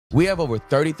We have over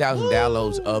 30,000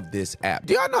 downloads of this app.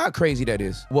 Do y'all know how crazy that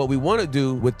is? What we want to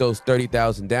do with those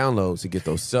 30,000 downloads to get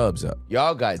those subs up.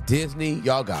 Y'all got Disney,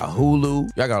 y'all got Hulu,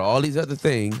 y'all got all these other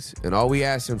things, and all we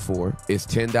asking for is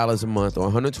 $10 a month or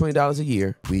 $120 a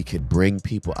year. We could bring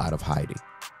people out of hiding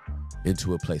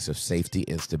into a place of safety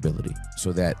and stability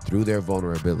so that through their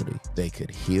vulnerability, they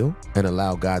could heal and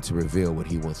allow God to reveal what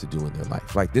he wants to do in their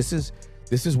life. Like, this is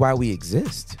why we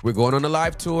exist. We're going on a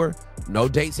live tour. No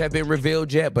dates have been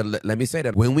revealed yet, but let me say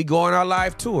that when we go on our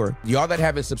live tour, y'all that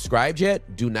haven't subscribed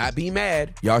yet, do not be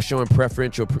mad. Y'all showing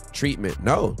preferential treatment.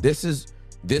 No, this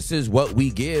is what we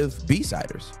give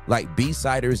B-siders. Like,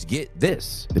 B-siders get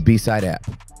this. The B-side app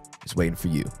is waiting for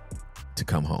you to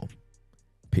come home.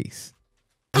 Peace.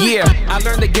 Yeah, I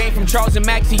learned the game from Charles and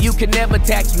Maxie. You can never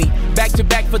tax me. Back to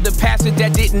back for the pastor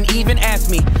that didn't even ask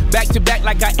me. Back to back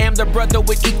like I am the brother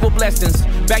with equal blessings.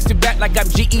 Back to back like I'm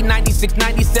GE 96,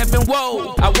 97.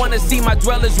 Whoa, I wanna see my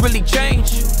dwellers really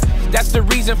change. That's the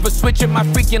reason for switching my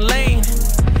freaking lane.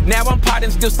 Now I'm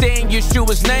potting, still saying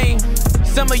Yeshua's name.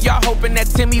 Some of y'all hoping that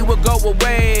Timmy will go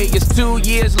away. It's 2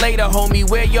 years later, homie,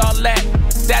 where y'all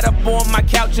at? Sat up on my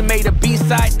couch and made a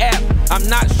B-side app. I'm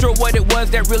not sure what it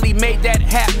was that really made that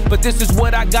happen, but this is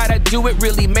what I gotta do. It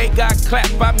really made God clap.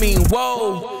 I mean,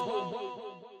 whoa.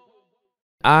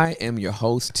 I am your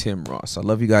host, Tim Ross. I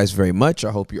love you guys very much.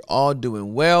 I hope you're all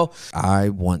doing well. I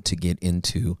want to get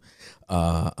into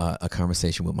a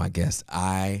conversation with my guest.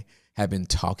 I have been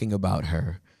talking about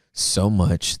her so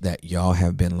much that y'all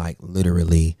have been like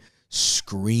literally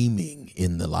screaming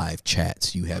in the live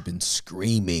chats. You have been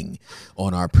screaming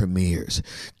on our premieres.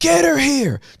 Get her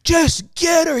here. Just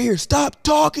get her here. Stop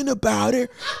talking about her.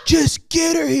 Just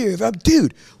get her here.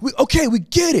 Dude, we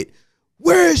get it.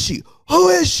 Where is she? Who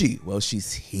is she? Well,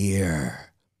 she's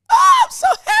here. Oh, I'm so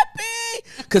happy.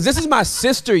 Because this is my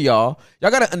sister, y'all.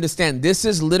 Y'all got to understand, this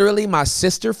is literally my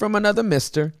sister from another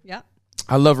mister. Yep.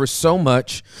 I love her so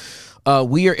much.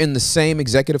 We are in the same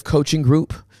executive coaching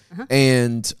group.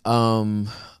 And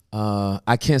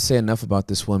I can't say enough about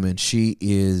this woman. She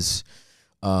is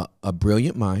a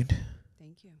brilliant mind.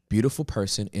 Thank you. Beautiful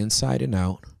person, inside and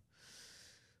out.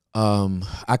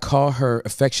 I call her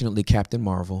affectionately Captain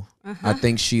Marvel. I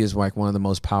think she is like one of the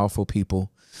most powerful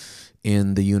people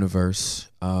in the universe.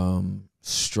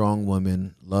 Strong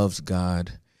woman, loves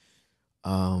God.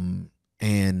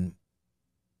 And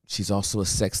she's also a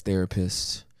sex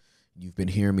therapist. You've been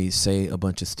hearing me say a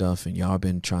bunch of stuff, and y'all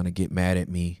been trying to get mad at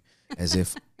me as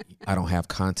if I don't have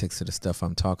context to the stuff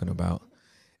I'm talking about.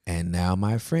 And now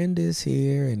my friend is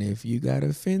here, and if you got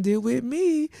offended with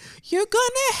me, you're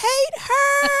gonna hate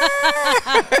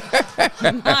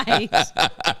her. Nice.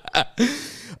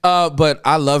 But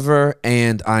I love her,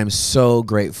 and I'm so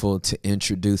grateful to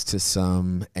introduce to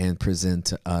some and present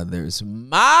to others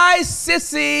my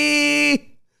sissy.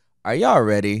 Are y'all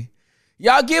ready?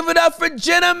 Y'all give it up for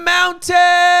Jenna Mountain.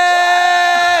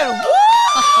 Woo!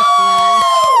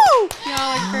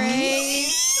 Y'all are great.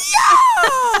 Yeah!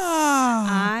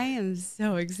 I am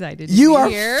so excited to You be are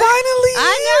here. finally here.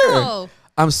 I know.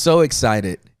 I'm so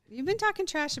excited. You've been talking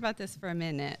trash about this for a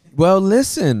minute. Well,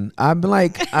 listen, I'm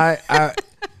like, I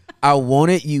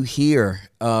wanted you here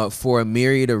for a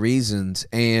myriad of reasons.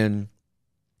 And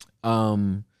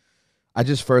I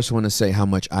just first want to say how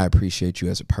much I appreciate you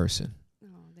as a person.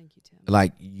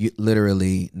 Like, you,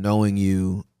 literally knowing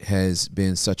you has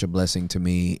been such a blessing to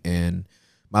me, and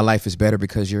my life is better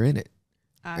because you're in it.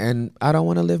 And I don't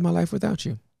want to live my life without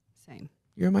you. Same.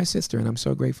 You're my sister, and I'm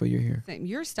so grateful you're here. Same.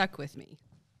 You're stuck with me.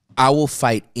 I will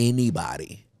fight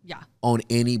anybody. Yeah. On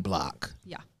any block.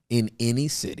 Yeah. In any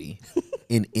city.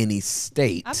 In any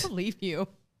state. I believe you.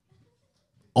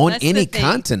 On That's any the thing.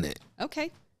 continent.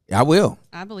 Okay. I will.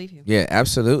 I believe you. Yeah,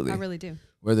 absolutely. I really do.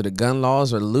 Whether the gun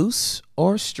laws are loose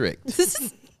or strict,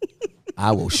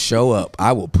 I will show up.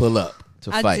 I will pull up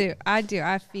to fight. I do.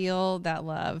 I feel that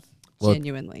love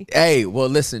genuinely. Hey, well,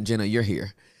 listen, Jenna, you're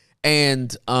here.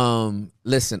 And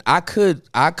listen, I could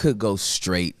go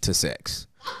straight to sex.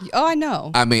 Oh, I know.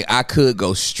 I mean, I could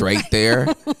go straight there,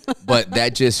 but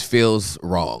that just feels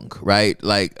wrong, right?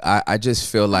 Like, I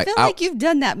just feel like... I feel like you've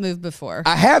done that move before.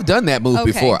 I have done that move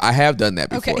before. I have done that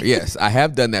before. Okay. Yes, I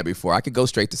have done that before. I could go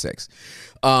straight to sex.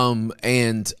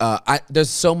 There's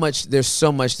so much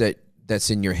that's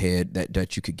in your head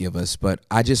that you could give us, but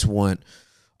I just want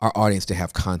our audience to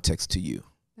have context to you.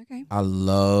 Okay. I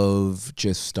love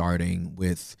just starting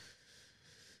with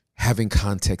having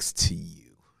context to you.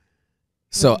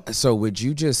 So would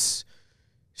you just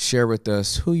share with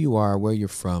us who you are, where you're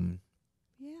from,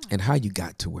 and how you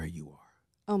got to where you are?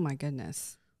 Oh my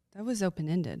goodness. That was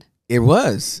open-ended. It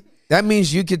was. That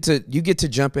means you get to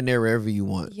jump in there wherever you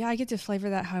want. Yeah, I get to flavor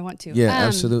that how I want to. Yeah,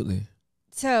 absolutely.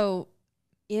 So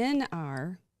in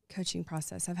our coaching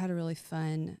process, I've had a really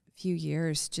fun few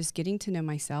years just getting to know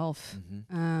myself.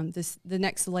 The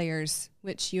next layers,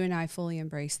 which you and I fully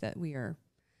embrace, that we are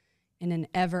in an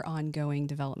ever ongoing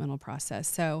developmental process.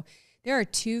 So there are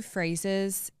 2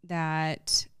 phrases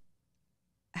that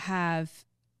I've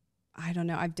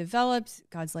developed,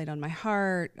 God's laid on my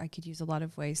heart. I could use a lot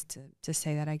of ways to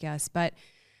say that, I guess, but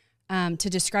to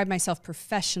describe myself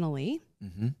professionally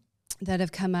that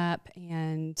have come up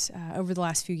and over the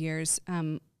last few years.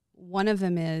 One of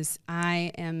them is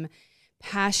I am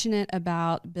passionate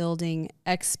about building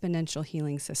exponential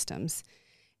healing systems.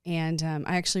 And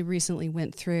I actually recently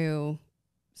went through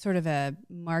sort of a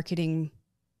marketing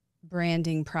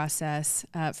branding process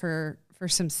for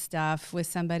some stuff with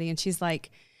somebody. And she's like,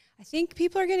 I think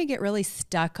people are going to get really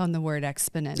stuck on the word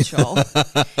exponential.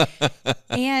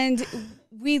 And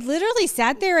we literally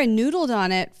sat there and noodled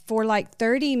on it for like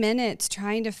 30 minutes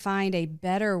trying to find a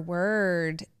better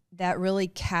word that really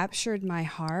captured my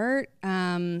heart.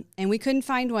 And we couldn't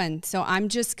find one. So I'm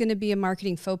just going to be a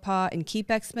marketing faux pas and keep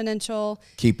exponential.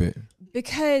 Keep it.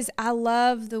 Because I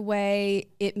love the way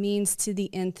it means to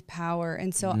the nth power.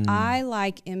 And so I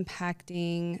like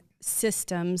impacting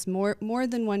systems more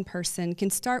than one person. Can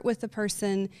start with the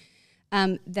person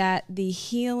that the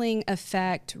healing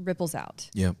effect ripples out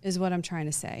is what I'm trying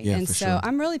to say. Yeah, and for so sure.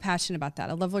 I'm really passionate about that.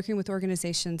 I love working with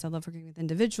organizations. I love working with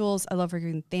individuals. I love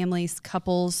working with families,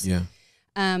 couples. Yeah.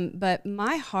 But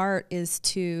my heart is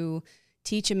to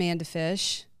teach a man to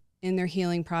fish in their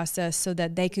healing process so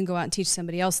that they can go out and teach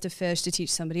somebody else to fish, to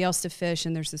teach somebody else to fish.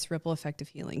 And there's this ripple effect of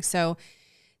healing. So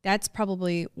that's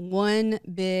probably one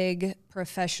big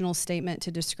professional statement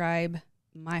to describe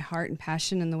my heart and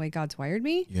passion and the way God's wired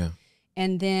me. Yeah.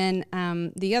 And then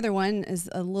the other one is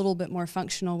a little bit more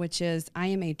functional, which is I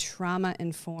am a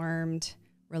trauma-informed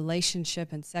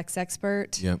relationship and sex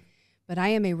expert. Yep. But I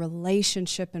am a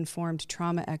relationship-informed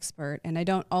trauma expert, and I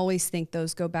don't always think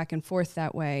those go back and forth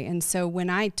that way. And so when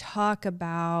I talk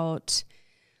about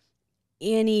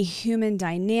any human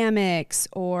dynamics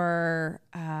or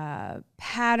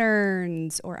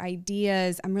patterns or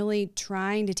ideas, I'm really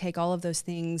trying to take all of those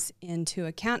things into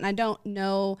account. And I don't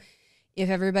know if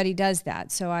everybody does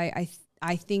that. So I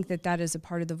think that is a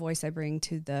part of the voice I bring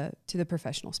to the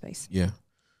professional space. Yeah.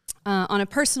 On a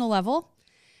personal level,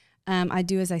 I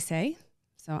do as I say.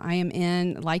 So I am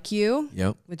in, like you,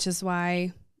 which is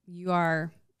why you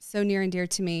are so near and dear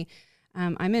to me.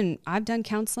 I've done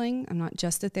counseling. I'm not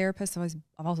just a therapist. I've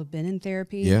also been in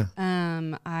therapy. Yeah.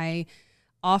 I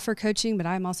offer coaching, but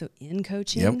I'm also in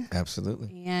coaching. Yep,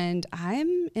 absolutely. And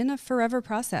I'm in a forever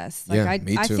process. Me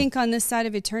too. I think on this side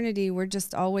of eternity, we're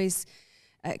just always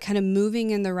kind of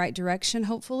moving in the right direction,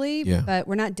 hopefully, but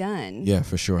we're not done. Yeah,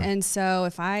 for sure. And so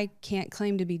if I can't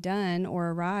claim to be done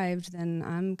or arrived, then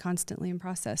I'm constantly in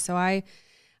process. So I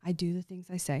do the things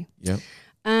I say. Yep.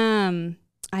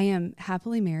 I am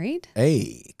happily married.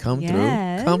 Hey, come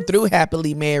Yes. through. Come through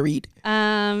happily married.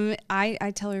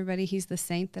 I tell everybody he's the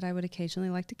saint that I would occasionally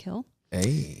like to kill.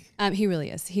 Hey. He really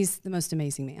is. He's the most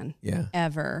amazing man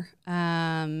ever.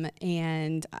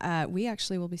 And we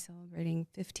actually will be celebrating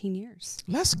 15 years.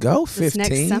 Let's go, 15. This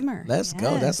next summer. Let's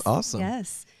go. That's awesome.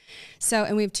 Yes. So,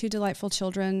 and we have 2 delightful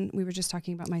children. We were just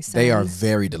talking about my son. They are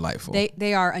very delightful.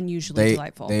 They are unusually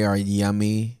delightful. They are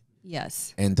yummy.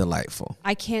 Yes. And delightful.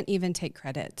 I can't even take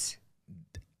credit.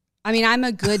 I mean, I'm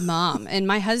a good mom, and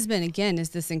my husband, again, is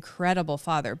this incredible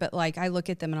father. But like, I look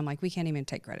at them and I'm like, we can't even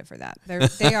take credit for that.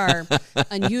 They are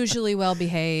unusually well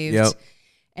behaved,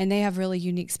 and they have really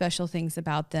unique, special things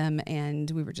about them. And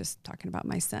we were just talking about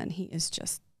my son. He is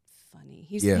just funny.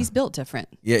 He's built different.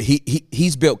 Yeah,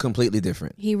 he's built completely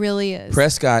different. He really is.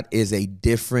 Prescott is a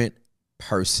different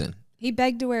person. He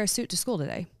begged to wear a suit to school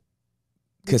today.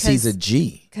 Because he's a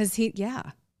G. Because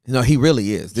No, he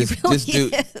really is.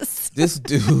 This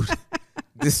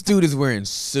dude is wearing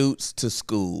suits to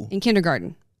school in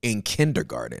kindergarten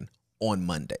on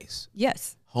Mondays.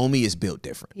 Yes. Homie is built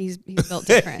different. He's built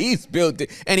different. He's built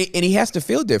and he has to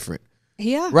feel different.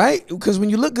 Yeah. Right? Because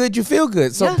when you look good, you feel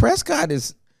good. So Prescott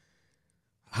is,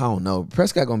 I don't know.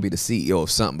 Prescott gonna be the CEO of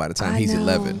something by the time he's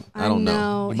 11. I don't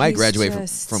know. He might graduate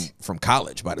from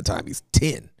college by the time he's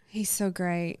 10. He's so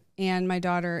great. And my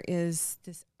daughter is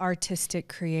this artistic,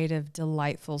 creative,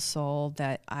 delightful soul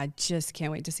that I just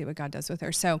can't wait to see what God does with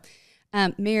her. So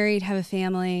married, have a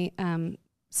family,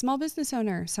 small business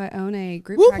owner. So I own a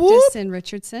group practice in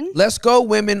Richardson. Let's go,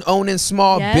 women owning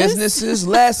small businesses.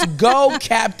 Let's go,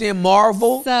 Captain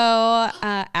Marvel. So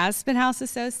Aspen House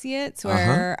Associates,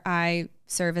 where I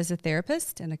serve as a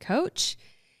therapist and a coach.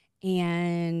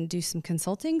 and do some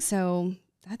consulting. So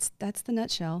that's the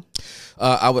nutshell.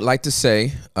 I would like to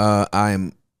say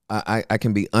I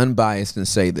can be unbiased and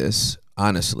say this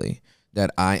honestly,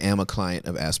 that I am a client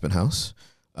of Aspen House.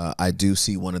 I do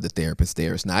see one of the therapists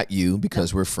there. It's not you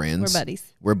because we're friends.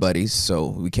 We're buddies, so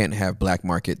we can't have black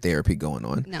market therapy going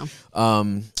on. No.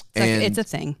 And it's a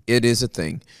thing. It is a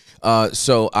thing.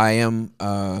 So I am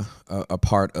a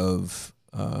part of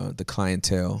the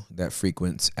clientele that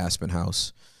frequents Aspen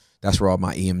House. That's where all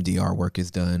my EMDR work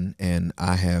is done, and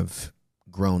I have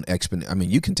grown I mean,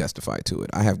 you can testify to it.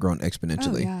 I have grown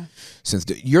exponentially since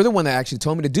you're the one that actually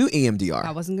told me to do EMDR.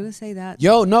 I wasn't gonna say that.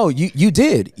 Yo, no, you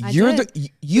did.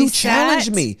 You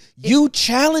challenged me. You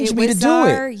challenged me to do it. It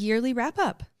was our yearly wrap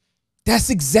up. That's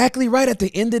exactly right. At the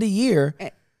end of the year,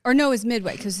 or no, it was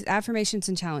midway because affirmations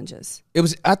and challenges. It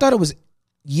was. I thought it was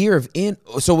year of end.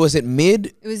 So was it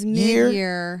mid? It was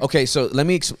mid-year. Okay, so let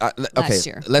me. Last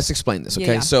year. Let's explain this.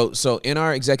 Okay, Yeah. so in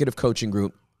our executive coaching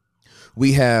group,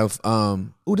 we have.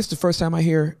 This is the first time I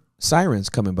hear sirens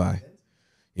coming by.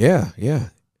 Yeah.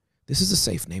 This is a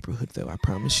safe neighborhood, though. I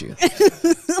promise you.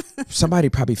 Somebody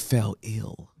probably fell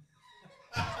ill.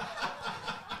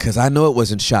 Because I know it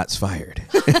wasn't shots fired.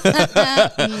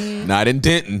 Not in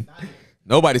Denton.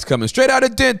 Nobody's coming straight out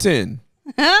of Denton.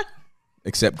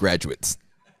 Except graduates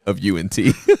of UNT.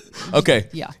 Okay.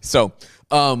 Yeah. So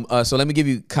let me give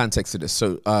you context to this.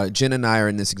 So Jen and I are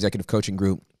in this executive coaching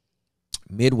group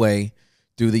midway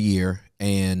through the year.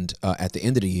 And at the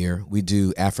end of the year, we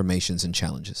do affirmations and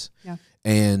challenges. Yeah.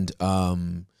 And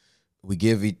we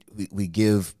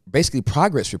give basically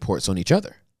progress reports on each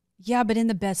other. Yeah, but in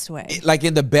the best way. Like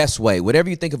in the best way. Whatever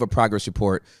you think of a progress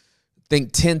report,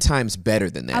 think 10 times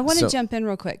better than that. I want to jump in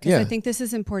real quick because Yeah. I think this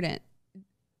is important.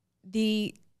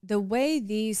 The way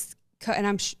these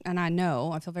and I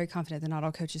know I feel very confident that not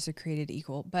all coaches are created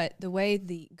equal, but the way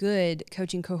the good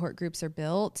coaching cohort groups are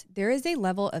built, there is a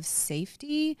level of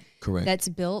safety that's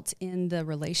built in the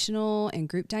relational and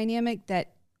group dynamic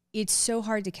that it's so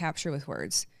hard to capture with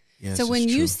words. Yes, so when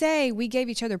it's you true. say we gave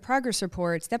each other progress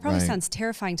reports, that probably Right. sounds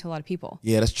terrifying to a lot of people.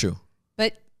 Yeah, that's true.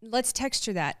 But let's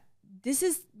texture that. This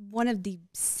is one of the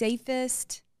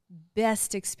safest,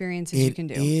 best experiences you can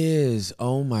do. It is.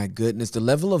 Oh my goodness. The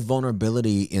level of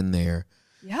vulnerability in there.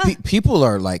 Yeah. People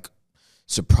are like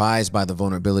surprised by the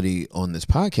vulnerability on this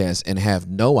podcast and have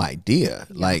no idea.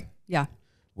 Like Yeah.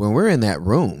 when we're in that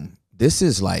room, this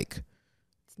is like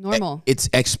It's normal. it's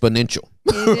exponential.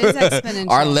 It is exponential.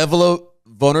 Our level of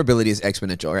vulnerability is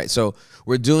exponential. All right. So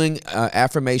we're doing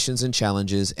affirmations and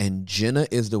challenges, and Jenna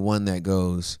is the one that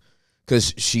goes,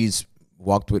 because she's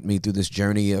walked with me through this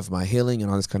journey of my healing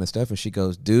and all this kind of stuff. And she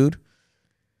goes, dude,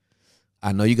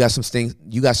 I know you got some things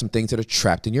that are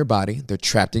trapped in your body. They're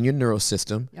trapped in your neural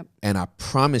system. Yep. And I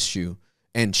promise you,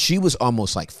 and she was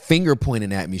almost like finger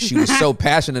pointing at me. She was so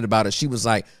passionate about it. She was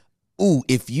like, ooh,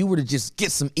 if you were to just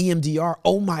get some EMDR,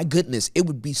 oh my goodness, it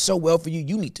would be so well for you.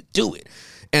 You need to do it.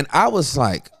 And I was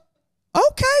like,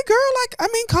 okay, girl, like, I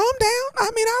mean, calm down.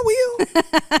 I mean, I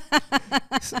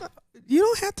will. So, you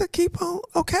don't have to keep on.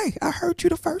 Okay, I heard you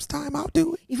the first time. I'll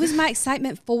do it. It was my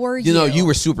excitement for you. You know, you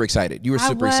were super excited. You were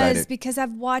super excited. Because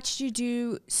I've watched you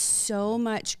do so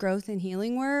much growth and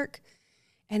healing work.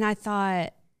 And I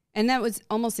thought, and that was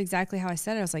almost exactly how I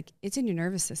said it. I was like, it's in your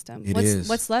nervous system.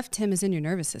 What's left, Tim, is in your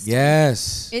nervous system.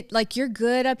 Yes. It like you're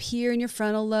good up here in your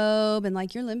frontal lobe, and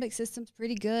like your limbic system's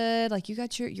pretty good. Like you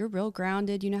got you're real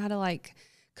grounded. You know how to like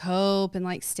cope and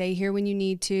like stay here when you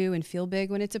need to and feel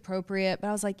big when it's appropriate. But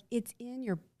I was like, it's in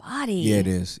your body. Yeah, it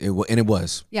is. It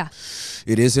was. Yeah.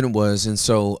 It is and it was. And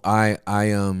so I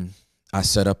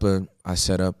set up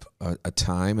a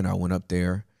time, and I went up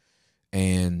there,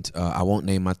 and I won't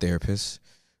name my therapist,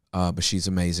 but she's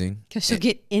amazing. Because she'll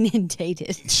get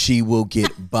inundated. She will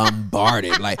get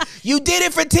bombarded. Like, you did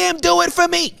it for Tim, do it for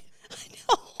me. I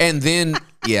know. And then,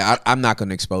 yeah, I'm not going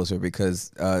to expose her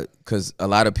because a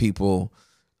lot of people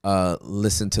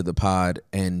listen to the pod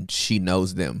and she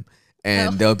knows them.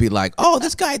 And they'll be like, oh,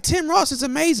 this guy, Tim Ross, is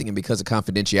amazing. And because of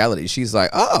confidentiality, she's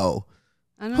like, oh,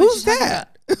 I don't know who's what you're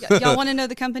that? talking about. Y'all want to know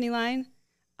the company line?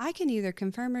 I can either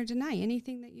confirm or deny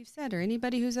anything that you've said, or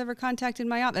anybody who's ever contacted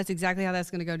my op. That's exactly how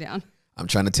that's going to go down. I'm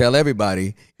trying to tell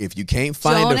everybody, if you can't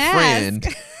find Don't a friend,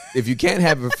 if you can't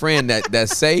have a friend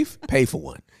that's safe, pay for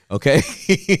one. Okay.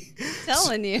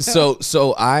 Telling you.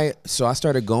 So I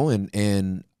started going,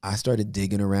 and I started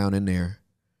digging around in there,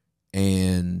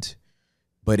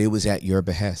 but it was at your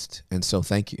behest. And so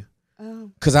thank you. Oh.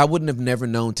 Because I wouldn't have never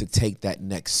known to take that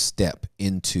next step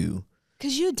into.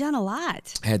 Because you had done a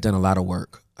lot. I had done a lot of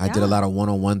work. I did a lot of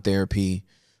one-on-one therapy,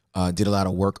 did a lot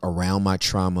of work around my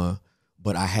trauma,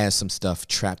 but I had some stuff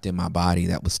trapped in my body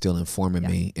that was still informing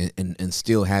me and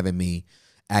still having me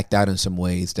act out in some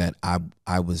ways that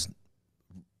I was,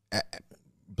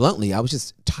 bluntly, I was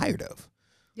just tired of.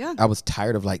 Yeah. I was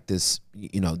tired of like this,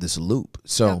 this loop.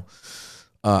 So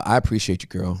I appreciate you,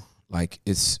 girl. Like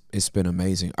it's been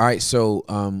amazing. All right. So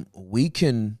we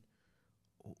can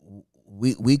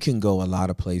go a lot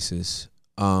of places.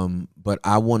 But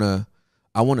I wanna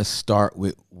start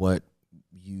with what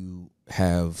you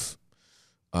have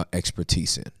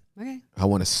expertise in. Okay. I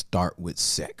want to start with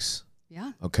sex.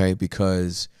 Yeah. Okay,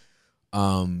 because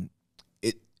I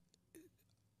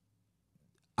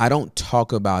don't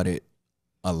talk about it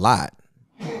a lot.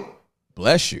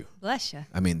 Bless you. Bless you.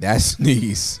 I mean, that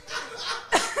sneeze.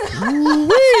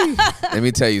 Let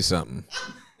me tell you something.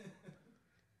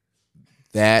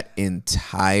 That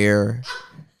entire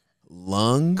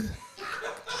lung,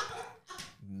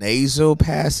 nasal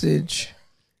passage.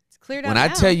 It's cleared out. When I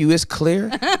now. tell you it's clear,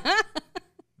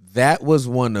 that was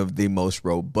one of the most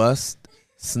robust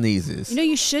sneezes.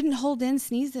 You shouldn't hold in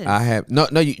sneezes. I have no.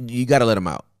 You got to let them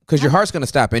out because your heart's gonna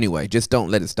stop anyway. Just don't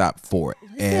let it stop for it.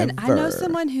 Listen, I know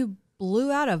someone who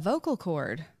blew out a vocal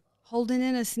cord holding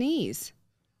in a sneeze.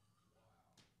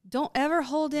 Don't ever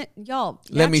hold it, y'all.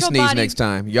 Let me sneeze next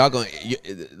time. Y'all gonna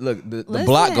look. The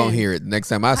block gonna hear it next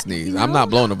time I sneeze. I'm not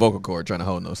blowing the vocal cord trying to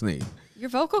hold no sneeze. Your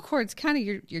vocal cord's kind of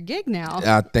your gig now.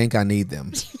 I think I need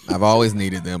them. I've always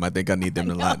needed them. I think I need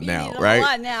them a lot now, right? A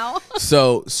lot now.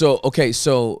 So okay.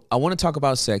 So I want to talk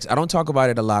about sex. I don't talk about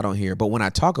it a lot on here, but when I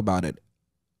talk about it,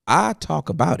 I talk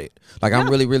about it. Like I'm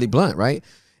really, really blunt, right?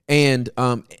 And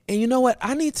you know what?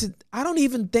 I don't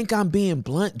even think I'm being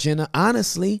blunt, Jenna.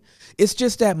 Honestly, it's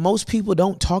just that most people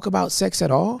don't talk about sex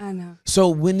at all. I know.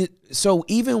 So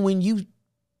even when you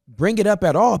bring it up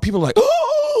at all, people are like,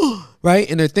 oh, right,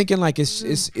 and they're thinking like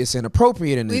it's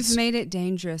inappropriate. And we've made it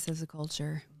dangerous as a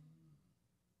culture.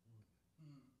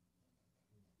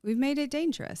 We've made it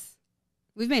dangerous.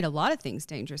 We've made a lot of things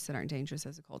dangerous that aren't dangerous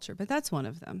as a culture, but that's one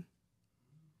of them.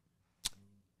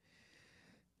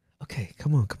 Okay,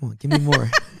 come on. Give me more.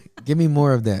 Give me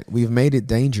more of that. We've made it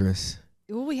dangerous.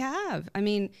 Well, we have. I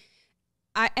mean,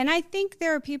 I think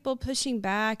there are people pushing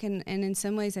back, and in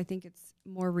some ways I think it's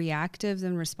more reactive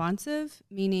than responsive,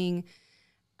 meaning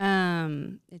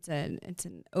it's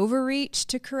an overreach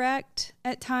to correct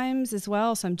at times as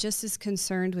well. So I'm just as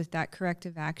concerned with that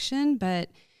corrective action, but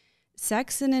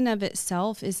sex in and of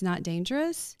itself is not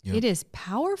dangerous. Yep. It is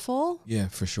powerful. Yeah,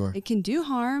 for sure. It can do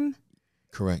harm.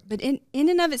 Correct. But in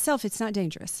and of itself, it's not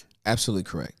dangerous. Absolutely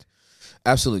correct.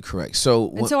 Absolutely correct.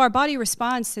 So so our body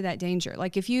responds to that danger.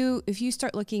 Like if you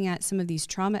start looking at some of these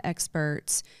trauma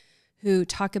experts who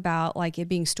talk about like it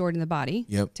being stored in the body,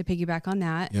 to piggyback on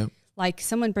that, like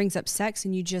someone brings up sex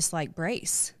and you just like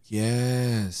brace.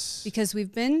 Yes. Because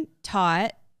we've been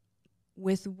taught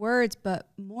with words, but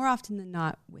more often than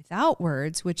not without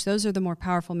words, which those are the more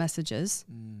powerful messages.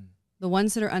 The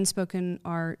ones that are unspoken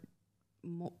are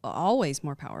always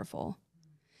more powerful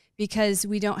because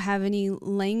we don't have any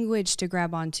language to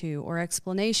grab onto or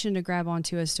explanation to grab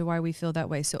onto as to why we feel that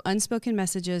way. So unspoken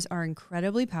messages are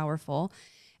incredibly powerful,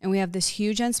 and we have this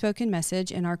huge unspoken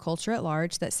message in our culture at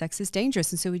large that sex is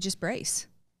dangerous, and so we just brace.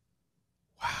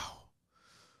 Wow.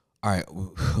 All right.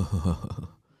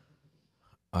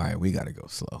 All right, we got to go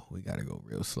slow. We got to go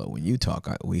real slow. When you talk,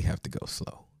 we have to go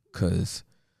slow because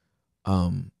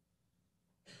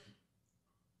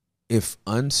if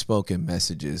unspoken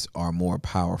messages are more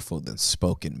powerful than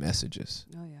spoken messages,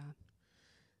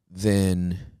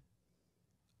 then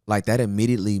like that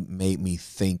immediately made me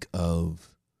think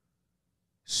of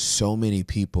so many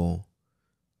people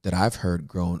that I've heard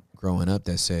growing up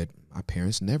that said, my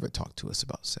parents never talked to us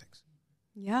about sex.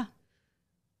 Yeah.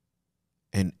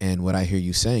 And what I hear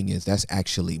you saying is that's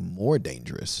actually more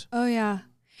dangerous. Oh, yeah.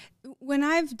 When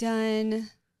I've done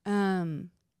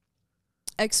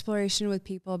exploration with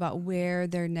people about where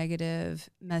their negative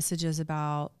messages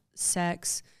about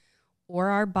sex or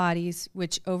our bodies,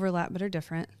 which overlap but are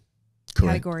different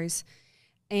categories,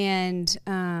 and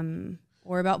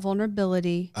or about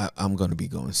vulnerability. I'm going to be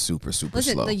going super slow.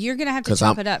 Listen, you're going to have to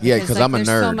chop it up. Yeah, because I'm a nerd.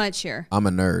 There's so much here. I'm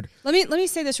a nerd. Let me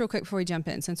say this real quick before we jump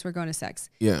in, since we're going to sex.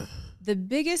 Yeah. The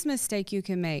biggest mistake you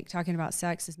can make talking about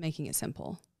sex is making it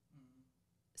simple.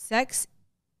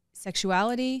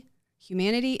 Sexuality,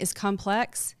 humanity is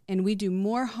complex, and we do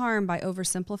more harm by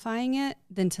oversimplifying it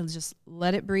than to just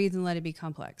let it breathe and let it be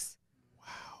complex.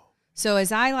 Wow. So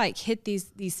as I like hit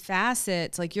these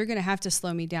facets, like you're going to have to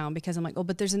slow me down because I'm like, oh,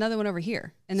 but there's another one over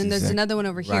here. And then there's another one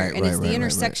over here. And it's the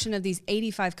intersection of these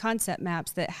 85 concept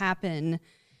maps that happen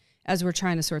as we're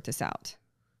trying to sort this out.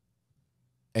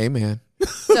 Amen.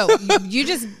 So you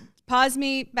just Pause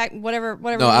me back. Whatever.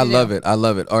 No, I love it. I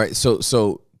love it. All right.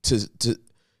 So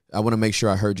I want to make sure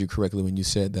I heard you correctly when you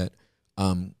said that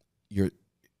your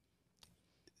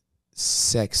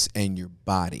sex and your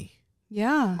body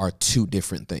are two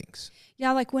different things.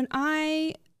 Yeah, like when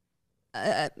I'm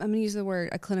going to use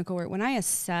a clinical word. When I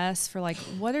assess for like,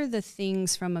 what are the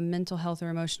things from a mental health or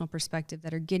emotional perspective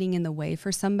that are getting in the way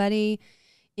for somebody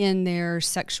in their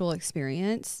sexual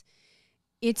experience,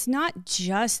 it's not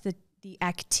just the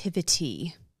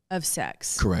activity of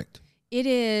sex. Correct. It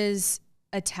is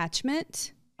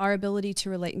attachment, our ability to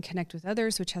relate and connect with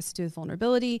others, which has to do with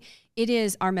vulnerability. It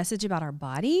is our message about our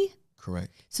body.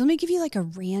 Correct. So let me give you like a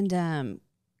random,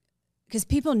 because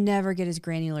people never get as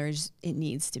granular as it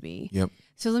needs to be. Yep.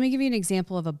 So let me give you an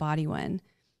example of a body one.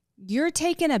 You're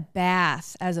taking a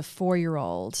bath as a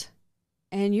 4-year-old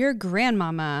and your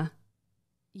grandmama,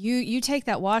 you take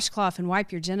that washcloth and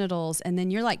wipe your genitals and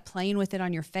then you're like playing with it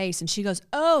on your face and she goes,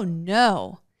 oh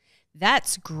no,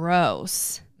 that's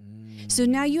gross. So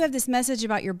now you have this message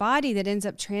about your body that ends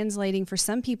up translating for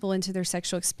some people into their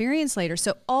sexual experience later.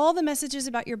 So all the messages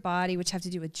about your body, which have to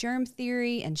do with germ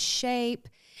theory and shape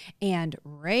and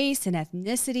race and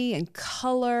ethnicity and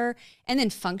color, and then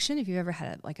function, if you've ever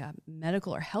had a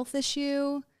medical or health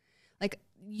issue, like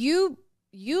you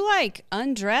like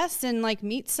undress and like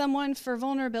meet someone for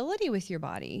vulnerability with your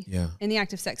body in the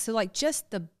act of sex. So like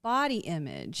just the body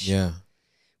image. Yeah.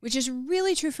 Which is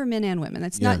really true for men and women.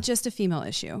 That's not just a female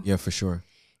issue. Yeah, for sure.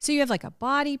 So you have like a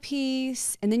body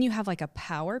piece, and then you have like a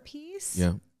power piece.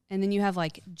 Yeah. And then you have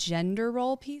like gender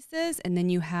role pieces, and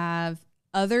then you have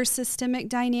other systemic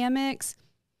dynamics.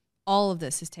 All of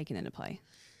this is taken into play.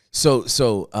 So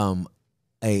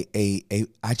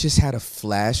I just had a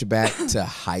flashback to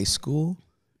high school.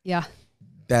 Yeah.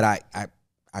 That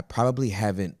I probably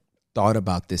haven't thought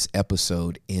about this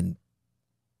episode in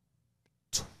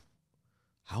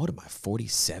how old am I?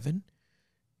 47?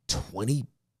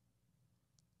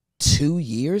 22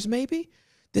 years maybe?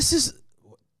 This is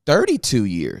 32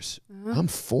 years. Uh-huh. I'm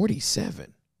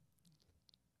 47.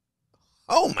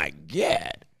 Oh my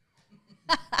God.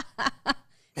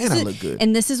 Man, I look good.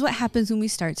 And this is what happens when we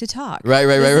start to talk. Right.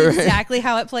 Exactly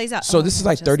how it plays out. So this is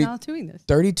like 32 years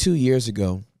years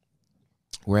ago.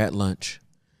 We're at lunch,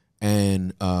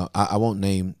 and I won't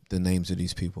name the names of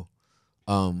these people,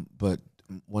 but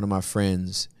one of my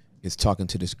friends is talking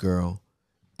to this girl,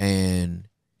 and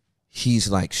he's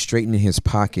like straightening his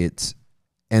pockets,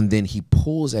 and then he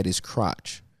pulls at his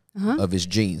crotch of his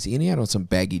jeans, and he had on some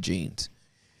baggy jeans,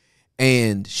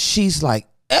 and she's like,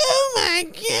 "Oh my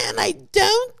God,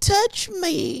 don't touch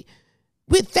me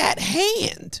with that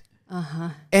hand."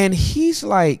 And he's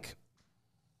like,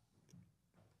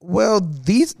 "Well,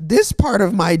 this part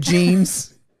of my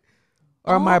jeans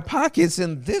are my pockets,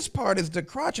 and this part is the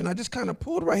crotch, and I just kind of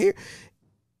pulled right here."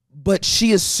 But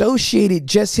she associated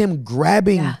just him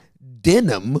grabbing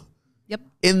denim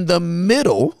in the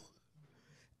middle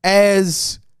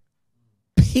as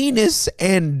penis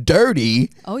and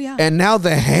dirty. Oh yeah. And now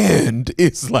the hand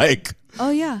is like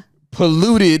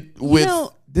polluted with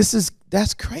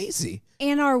that's crazy.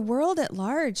 And our world at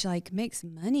large like makes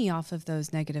money off of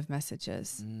those negative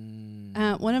messages.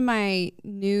 One of my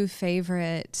new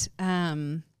favorite,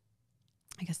 I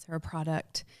guess they're a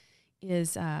product,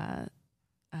 is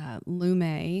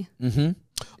Lume.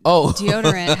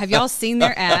 Deodorant. Have y'all seen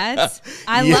their ads?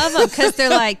 I love them because they're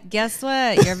like, guess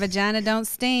what? Your vagina don't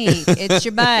stink. It's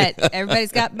your butt.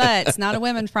 Everybody's got butts. Not a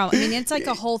women's problem. I mean, it's like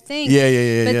a whole thing. But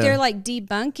they're like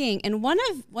debunking. And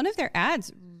one of their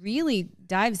ads really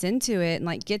dives into it and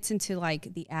like gets into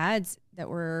like the ads that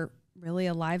were really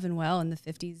alive and well in the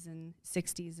 50s and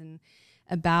 60s and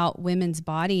about women's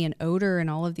body and odor and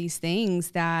all of these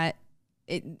things that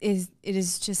it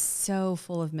is just so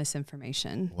full of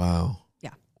misinformation. Wow. Yeah.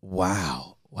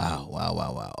 Wow.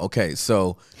 Okay,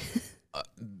 so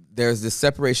there's this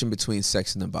separation between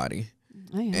sex and the body,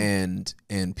 and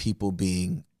people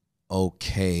being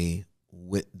okay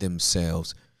with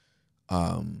themselves.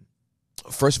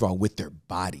 First of all, with their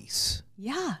bodies.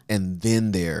 Yeah. And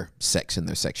then their sex and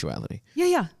their sexuality.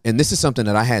 Yeah. And this is something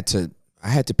that I had to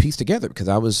piece together because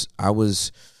I was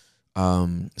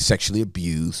sexually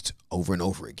abused over and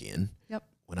over again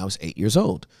when I was 8 years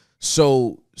old.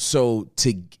 So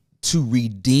to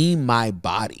redeem my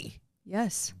body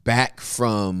back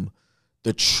from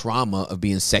the trauma of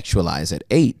being sexualized at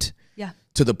 8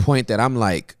 to the point that I'm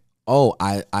like, oh,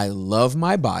 I love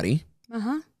my body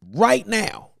right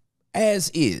now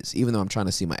as is, even though I'm trying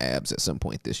to see my abs at some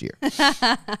point this year.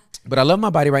 But I love my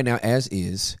body right now as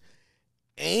is,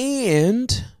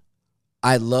 and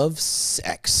I love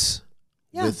sex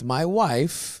with my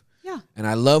wife Yeah. And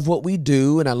I love what we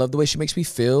do, and I love the way she makes me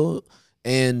feel,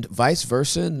 and vice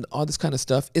versa, and all this kind of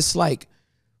stuff. It's like,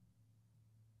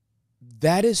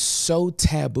 that is so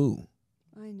taboo.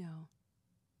 I know.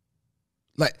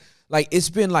 Like it's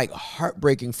been like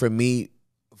heartbreaking for me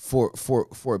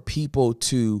for people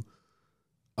to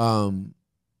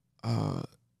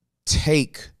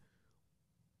take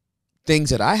things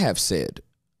that I have said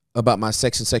about my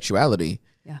sex and sexuality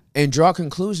and draw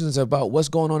conclusions about what's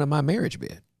going on in my marriage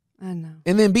bed. I know.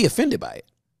 And then be offended by it.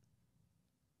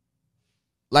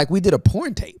 Like we did a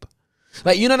porn tape.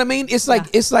 Like, you know what I mean? It's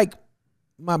like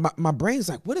my brain's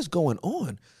like, what is going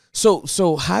on?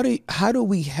 So how do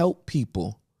we help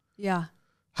people? Yeah.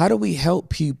 How do we help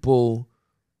people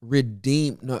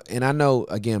redeem? No, and I know,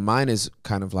 again, mine is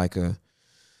kind of like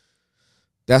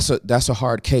that's a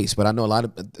hard case, but I know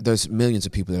there's millions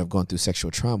of people that have gone through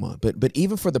sexual trauma. But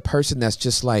even for the person that's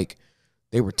just like,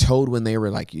 they were told when they were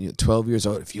like 12 years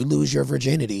old, if you lose your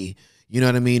virginity, you know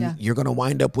what I mean? Yeah. You're going to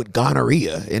wind up with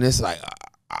gonorrhea. And it's like,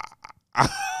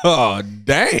 oh,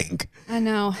 dang. I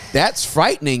know. That's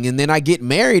frightening. And then I get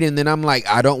married and then I'm like,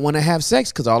 I don't want to have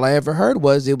sex because all I ever heard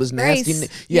was it was nasty.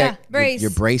 Brace. Yeah, brace.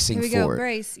 You're bracing Here we for go. it.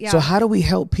 Brace. Yeah. So how do we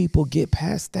help people get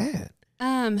past that?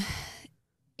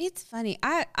 It's funny.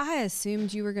 I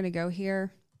assumed you were going to go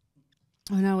here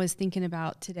when I was thinking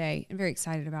about today. I'm very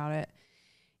excited about it.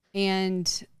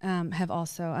 And have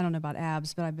also, I don't know about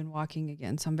abs, but I've been walking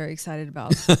again. So I'm very excited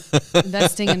about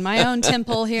investing in my own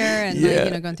temple here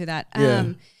and going through that.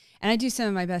 And I do some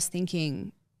of my best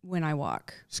thinking when I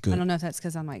walk. It's good. I don't know if that's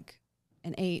because I'm like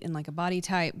an 8 and like a body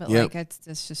type, but like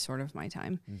it's just sort of my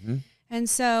time. Mm-hmm. And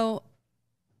so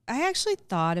I actually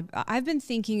I've been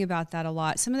thinking about that a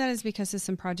lot. Some of that is because of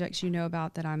some projects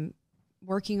about that I'm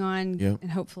working on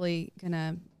and hopefully going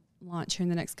to launch here in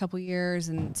the next couple years.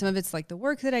 And some of it's like the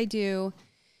work that I do.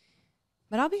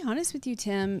 But I'll be honest with you,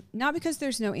 Tim, not because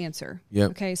there's no answer.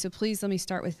 Yep. Okay, so please let me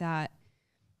start with that.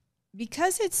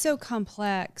 Because it's so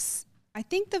complex, I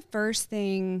think the first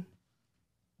thing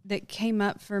that came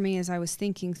up for me as I was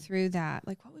thinking through that,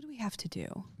 like, what would we have to do?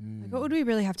 Like, what would we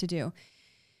really have to do?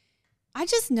 I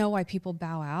just know why people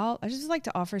bow out. I just like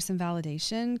to offer some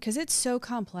validation because it's so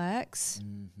complex.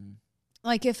 Mm-hmm.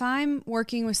 Like if I'm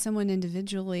working with someone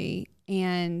individually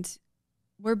and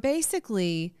we're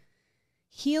basically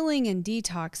healing and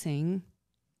detoxing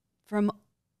from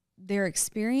their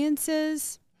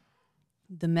experiences,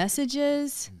 the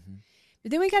messages,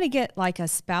 but then we got to get like a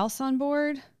spouse on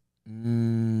board.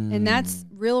 And that's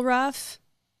real rough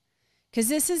because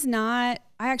this is not,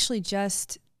 I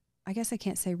guess I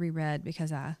can't say reread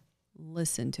because I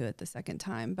listened to it the second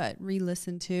time, but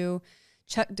re-listened to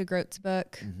Chuck DeGroat's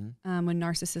book, When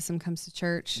Narcissism Comes to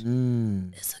Church.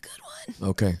 It's a good one.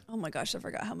 Okay. Oh my gosh, I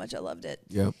forgot how much I loved it.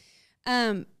 Yep.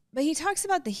 But he talks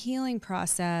about the healing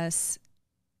process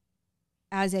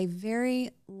as a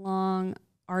very long,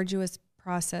 arduous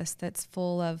process that's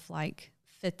full of like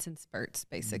fits and spurts,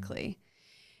 basically.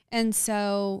 And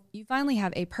so you finally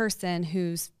have a person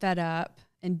who's fed up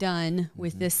and done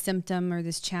with this symptom or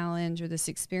this challenge or this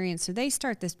experience. So they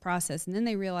start this process and then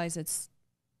they realize it's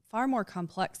far more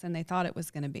complex than they thought it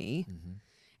was going to be.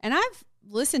 And I've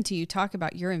listened to you talk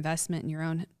about your investment in your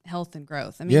own health and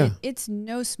growth. I mean, it's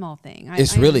no small thing.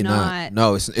 It's really not.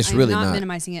 No, it's really not.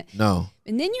 Minimizing it. No.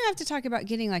 And then you have to talk about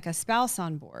getting like a spouse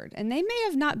on board, and they may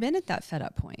have not been at that fed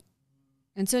up point.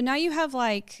 And so now you have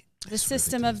like the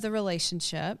system of the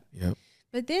relationship. Yep.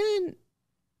 But then,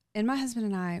 and my husband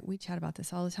and I, we chat about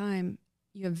this all the time.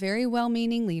 You have very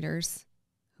well-meaning leaders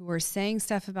who are saying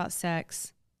stuff about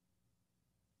sex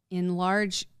in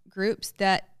large groups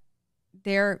that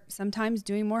they're sometimes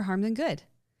doing more harm than good.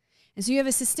 And so you have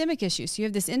a systemic issue. So you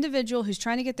have this individual who's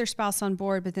trying to get their spouse on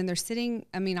board, but then they're sitting,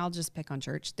 I'll just pick on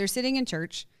church. They're sitting in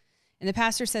church and the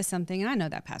pastor says something, and I know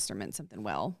that pastor meant something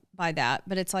well by that,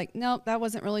 but it's like, nope, that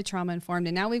wasn't really trauma informed.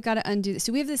 And now we've got to undo this.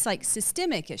 So we have this like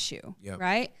systemic issue,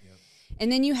 right? Yep.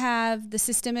 And then you have the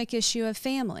systemic issue of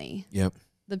family. Yep.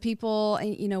 The people,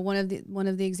 one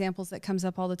of the examples that comes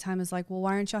up all the time is like, well,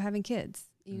 why aren't y'all having kids?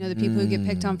 The people who get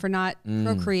picked on for not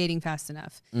procreating fast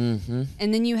enough. And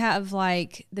then you have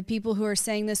like the people who are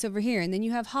saying this over here. And then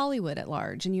you have Hollywood at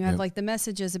large. And you have like the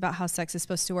messages about how sex is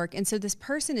supposed to work. And so this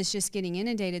person is just getting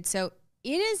inundated. So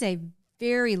it is a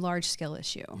very large scale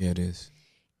issue. Yeah, it is.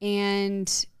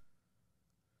 And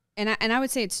I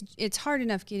would say it's hard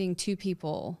enough getting two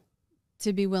people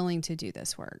to be willing to do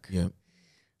this work. Yeah.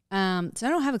 So I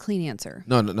don't have a clean answer.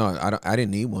 No. I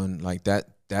didn't need one like that.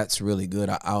 That's really good.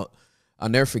 I'll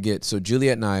never forget. So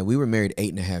Juliet and I, we were married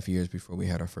 8.5 years before we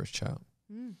had our first child.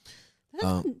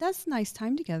 That's a nice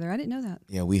time together. I didn't know that.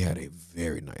 Yeah, we had a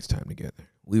very nice time together.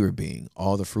 We were being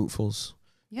all the fruitfuls,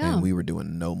 Yeah. and we were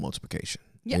doing no multiplication.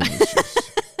 Yeah. It was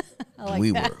just, I like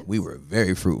we that. were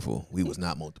very fruitful. We was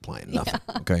not multiplying nothing.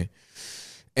 Okay.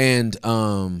 And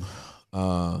I'll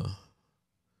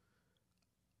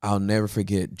never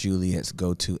forget Juliet's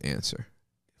go-to answer.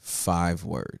 5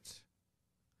 words.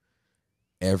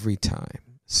 Every time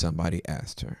somebody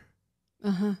asked her,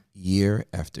 year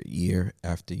after year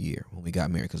after year, when we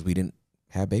got married, because we didn't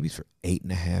have babies for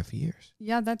 8.5 years.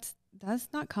 Yeah, that's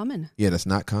not common. Yeah, that's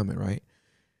not common, right?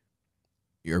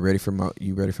 You ready for my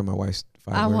wife's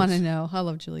 5 words? I want to know. I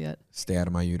love Juliet. Stay out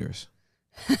of my uterus.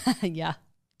 Yeah.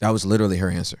 That was literally her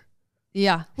answer.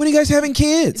 Yeah. When are you guys having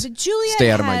kids? But Juliet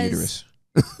Stay out of my uterus.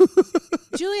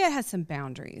 Juliet has some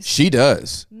boundaries. She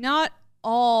does. Not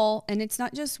all, and it's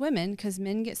not just women, because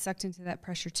men get sucked into that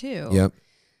pressure too. Yep.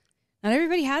 Not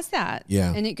everybody has that.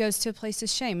 Yeah. And it goes to a place of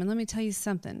shame. And let me tell you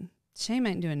something. Shame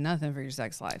ain't doing nothing for your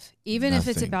sex life, even if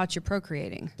it's Nothing. about your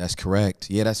procreating. That's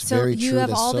correct. Yeah, that's So very you true. have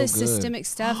That's all so this good. systemic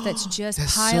stuff that's just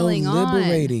That's piling so on.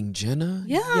 liberating, Jenna.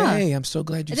 Yeah. Yay, I'm so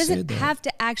glad you It said doesn't that. have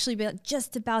to actually be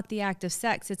just about the act of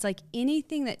sex. It's like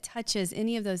anything that touches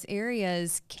any of those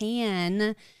areas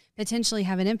can potentially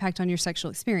have an impact on your sexual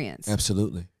experience.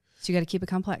 Absolutely. So you got to keep it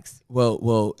complex.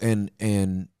 Well, and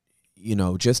you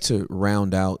know, just to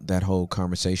round out that whole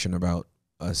conversation about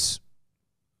us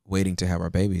waiting to have our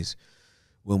babies,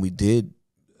 when we did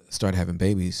start having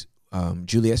babies,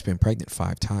 Juliet's been pregnant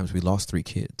 5 times. We lost 3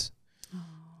 kids.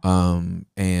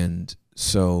 And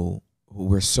so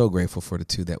we're so grateful for the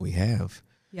 2 that we have.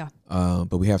 Yeah.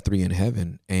 But we have 3 in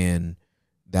heaven, and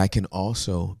that can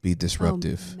also be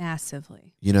disruptive. Oh,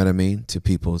 massively. You know what I mean? To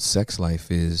people's sex life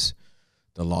is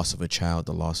the loss of a child,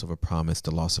 the loss of a promise,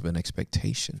 the loss of an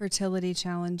expectation. Fertility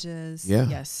challenges. Yeah.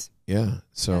 Yes. Yeah.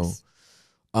 So,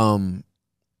 Yes.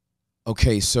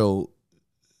 Okay. So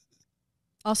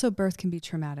Also, birth can be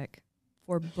traumatic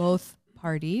for both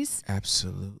parties.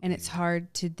 absolutely. And it's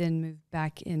hard to then move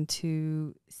back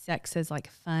into sex as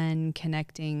like fun,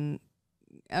 connecting.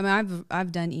 I mean,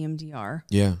 I've done EMDR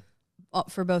Yeah.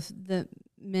 for both the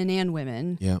men and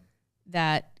women. Yeah.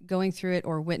 That going through it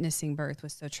or witnessing birth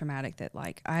was so traumatic that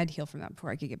like I had to heal from that before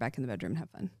I could get back in the bedroom and have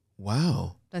fun.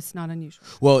 Wow. That's not unusual.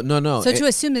 Well, no. So to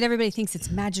assume that everybody thinks it's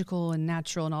magical and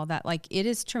natural and all that, like it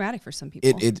is traumatic for some people.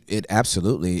 It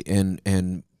absolutely. And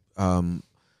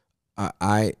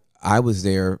I was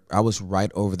there. I was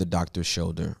right over the doctor's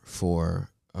shoulder for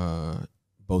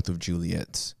both of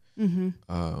Juliet's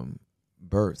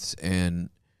births, and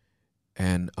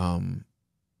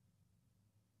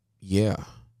yeah.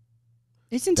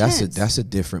 It's intense. That's a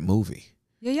different movie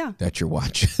yeah. that you're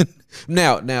watching.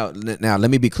 Now, let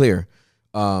me be clear.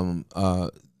 I've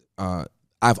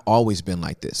always been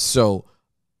like this. So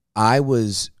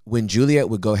when Juliet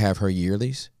would go have her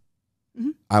yearlies,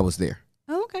 I was there.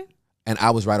 Oh, okay. And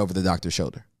I was right over the doctor's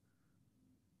shoulder.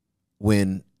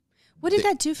 What did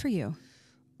that do for you?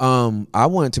 I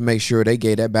wanted to make sure they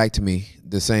gave that back to me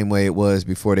the same way it was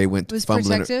before they went It was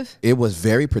fumbling. protective? It was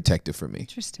very protective for me.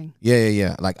 Interesting.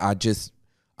 Yeah. Like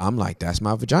I'm like, that's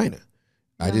my vagina.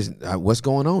 Yeah. What's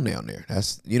going on down there?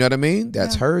 That's, you know what I mean?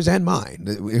 That's hers and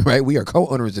mine, right? We are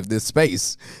co-owners of this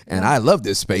space, and I love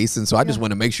this space. And so I just want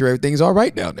to make sure everything's all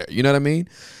right down there. You know what I mean?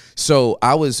 So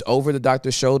I was over the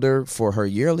doctor's shoulder for her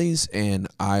yearlies, and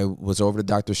I was over the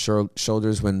doctor's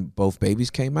shoulders when both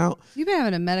babies came out. You've been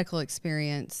having a medical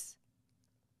experience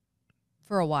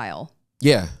for a while.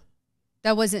 Yeah.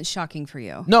 That wasn't shocking for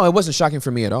you. No, it wasn't shocking for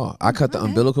me at all. I cut the Okay.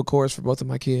 umbilical cords for both of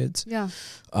my kids. Yeah.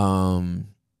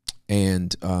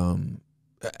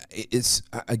 It's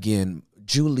again,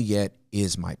 Juliet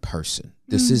is my person.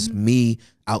 This is me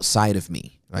outside of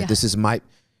me, right? Yeah.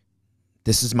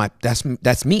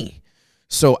 That's me.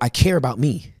 So I care about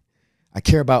me. I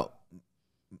care about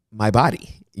my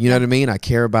body. You know what I mean? I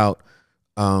care about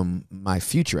my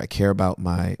future. I care about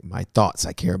my thoughts.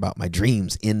 I care about my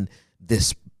dreams in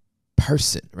this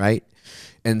person, right?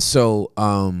 And so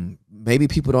maybe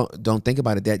people don't think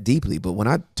about it that deeply, but when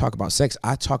I talk about sex,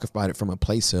 I talk about it from a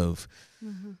place of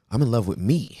I'm in love with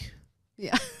me.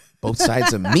 Yeah. Both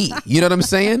sides of me. You know what I'm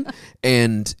saying?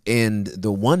 And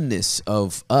the oneness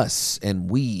of us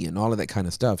and we and all of that kind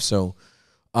of stuff. So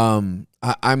I'm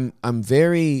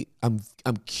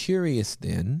curious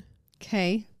then.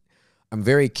 Okay. I'm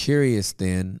very curious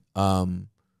then on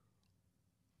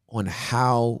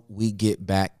how we get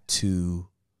back to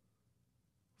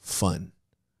fun.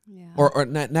 Yeah. Or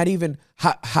not even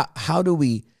how do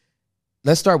we,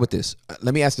 let's start with this.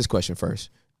 Let me ask this question first.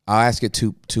 I'll ask it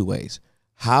two ways.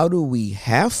 How do we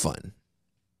have fun?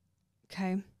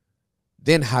 Okay.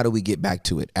 Then how do we get back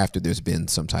to it after there's been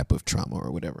some type of trauma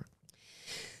or whatever?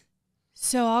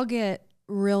 So I'll get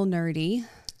real nerdy.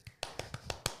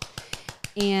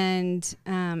 And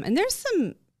there's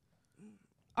some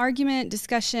argument,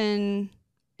 discussion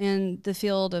in the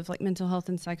field of like mental health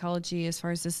and psychology as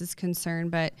far as this is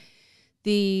concerned. But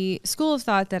the school of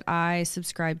thought that I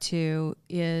subscribe to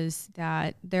is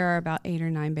that there are about 8 or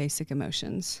 9 basic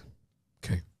emotions.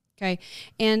 Okay.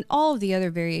 And all of the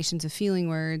other variations of feeling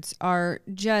words are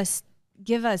just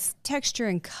give us texture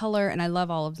and color, and I love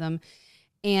all of them.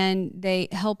 And they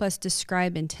help us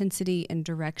describe intensity and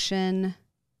direction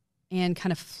and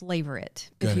kind of flavor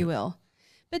it, if you will.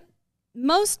 But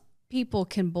most people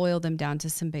can boil them down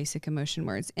to some basic emotion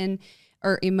words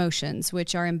or emotions,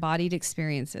 which are embodied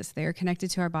experiences. They are connected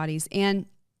to our bodies. And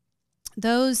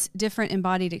those different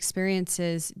embodied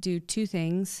experiences do 2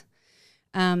 things.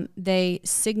 They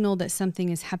signal that something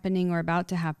is happening or about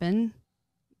to happen.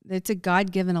 It's a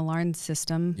God-given alarm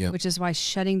system, which is why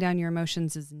shutting down your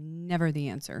emotions is never the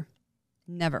answer.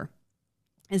 Never.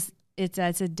 It's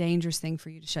a dangerous thing for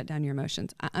you to shut down your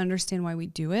emotions. I understand why we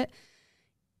do it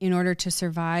in order to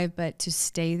survive, but to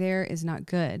stay there is not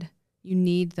good. You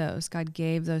need those. God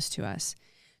gave those to us.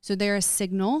 So they're a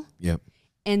signal. Yep.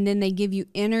 And then they give you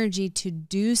energy to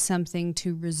do something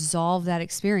to resolve that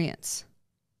experience,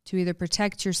 to either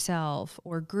protect yourself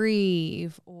or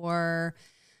grieve or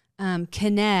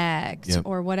connect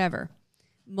or whatever.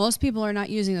 Most people are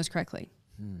not using those correctly.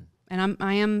 And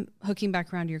I am hooking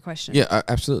back around to your question. Yeah,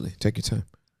 absolutely. Take your time.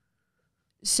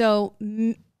 So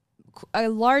a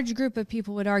large group of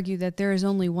people would argue that there is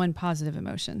only one positive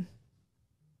emotion.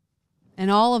 And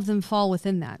all of them fall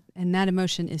within that. And that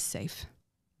emotion is safe.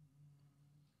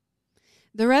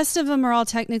 The rest of them are all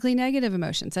technically negative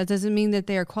emotions. That doesn't mean that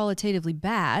they are qualitatively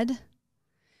bad,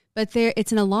 but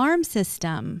it's an alarm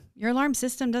system. Your alarm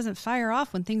system doesn't fire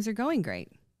off when things are going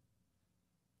great.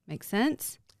 Make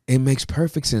sense? It makes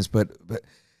perfect sense, but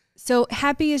so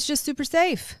happy is just super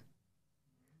safe.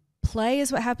 Play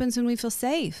is what happens when we feel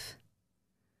safe.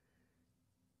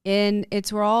 And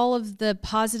it's where all of the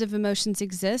positive emotions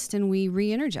exist and we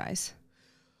re-energize.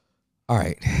 All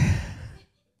right.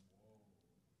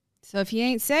 So if you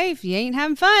ain't safe, you ain't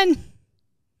having fun.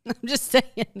 I'm just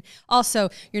saying. Also,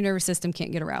 your nervous system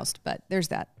can't get aroused, but there's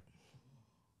that.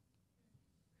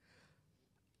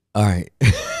 All right.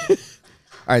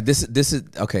 All right, this is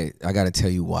okay, I got to tell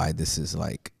you why this is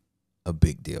like a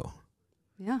big deal.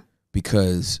 Yeah.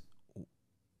 Because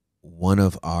one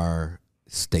of our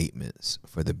statements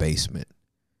for the basement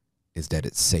is that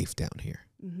it's safe down here.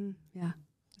 Mm-hmm. Yeah.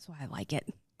 That's why I like it.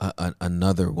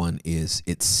 Another one is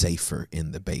it's safer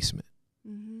in the basement.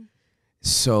 Mm-hmm.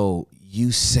 So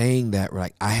you saying that,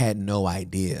 like, I had no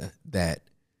idea that.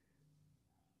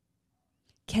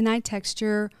 Can I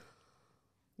texture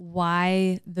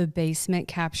why the basement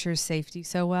captures safety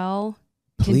so well?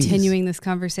 Please. Continuing this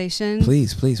conversation.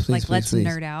 Please. Like, let's please.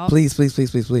 nerd out. Please.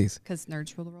 Because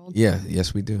nerds rule the world. Yeah.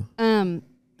 Yes, we do.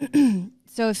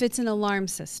 So if it's an alarm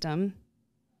system,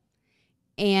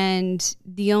 and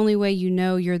the only way you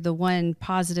know you're the one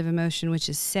positive emotion which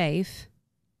is safe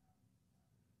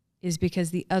is because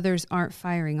the others aren't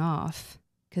firing off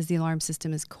because the alarm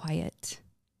system is quiet.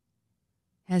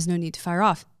 It has no need to fire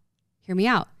off. Hear me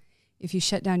out. If you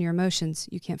shut down your emotions,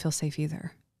 you can't feel safe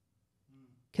either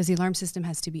because the alarm system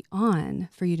has to be on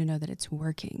for you to know that it's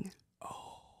working.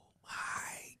 Oh,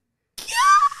 my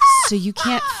God. So you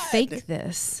can't fake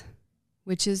this,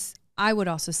 which is, I would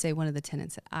also say, one of the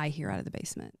tenets that I hear out of the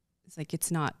basement. It's like,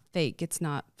 it's not fake, it's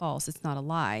not false, it's not a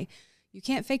lie. You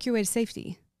can't fake your way to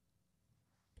safety.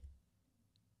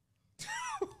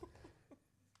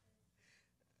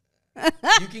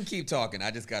 You can keep talking.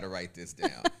 I just got to write this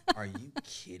down. Are you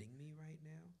kidding me right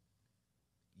now?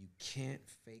 You can't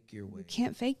fake your way. You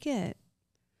can't fake it.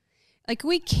 Like,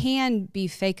 we can be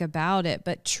fake about it,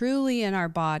 but truly in our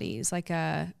bodies, like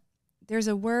there's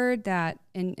a word that,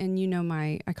 and you know,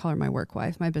 I call her my work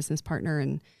wife, my business partner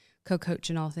and co-coach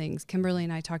and all things. Kimberly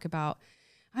and I talk about,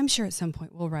 I'm sure at some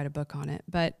point we'll write a book on it,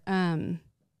 but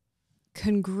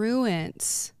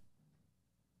congruence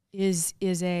is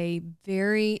a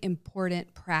very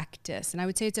important practice. And I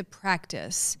would say it's a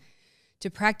practice to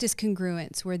practice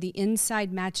congruence where the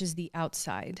inside matches the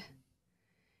outside.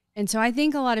 And so I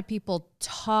think a lot of people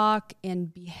talk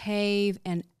and behave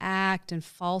and act and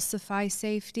falsify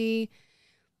safety.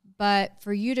 But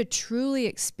for you to truly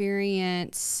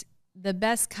experience the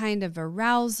best kind of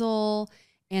arousal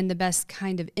and the best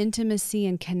kind of intimacy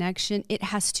and connection, it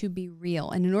has to be real.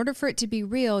 And in order for it to be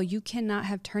real, you cannot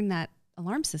have turned that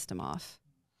alarm system off.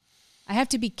 I have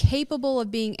to be capable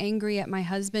of being angry at my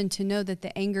husband to know that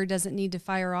the anger doesn't need to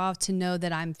fire off, to know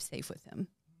that I'm safe with him.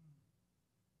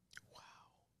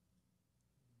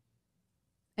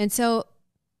 And so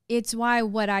it's why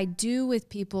what I do with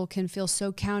people can feel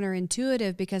so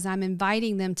counterintuitive, because I'm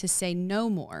inviting them to say no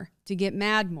more, to get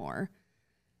mad more,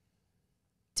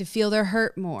 to feel their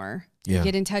hurt more, to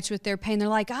get in touch with their pain. They're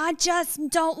like, I just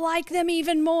don't like them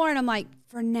even more. And I'm like,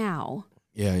 for now.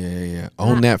 Yeah.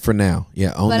 Own that for now.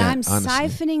 Yeah, own that. But I'm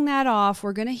honestly siphoning that off.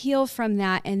 We're going to heal from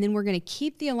that. And then we're going to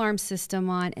keep the alarm system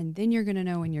on. And then you're going to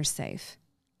know when you're safe.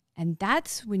 And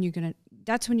that's when you're going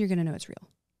to know it's real.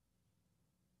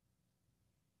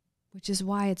 Which is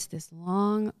why it's this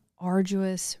long,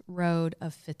 arduous road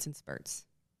of fits and spurts.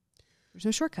 There's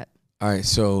no shortcut. All right,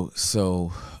 so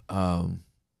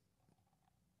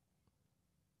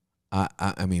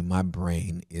I mean, my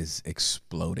brain is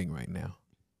exploding right now.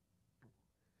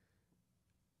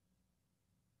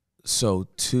 So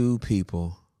 2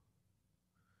 people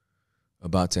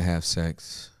about to have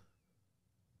sex,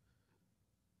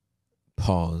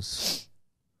 pause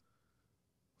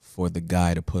for the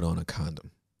guy to put on a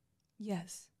condom.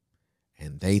 Yes.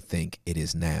 And they think it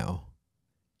is now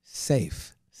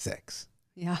safe sex.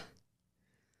 Yeah.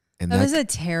 And that was a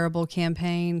terrible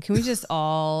campaign. Can we just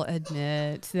all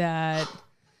admit that?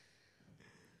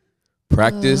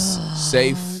 Practice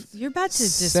safe. You're about to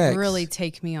just sex. really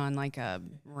take me on like a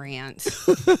rant.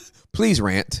 Please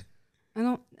rant. I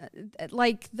don't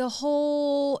like the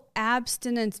whole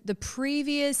abstinence, the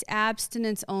previous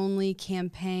abstinence only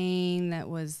campaign that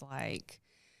was like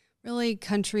really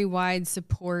countrywide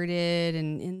supported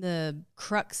and in the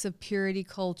crux of purity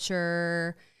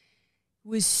culture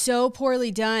was so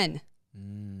poorly done.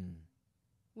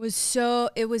 It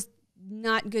was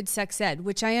not good sex ed,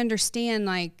 which I understand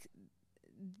like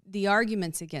the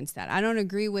arguments against that. I don't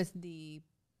agree with the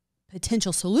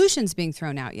potential solutions being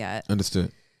thrown out yet.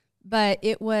 Understood. But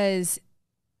it was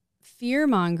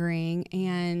fear-mongering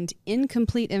and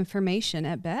incomplete information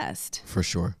at best. For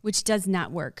sure. Which does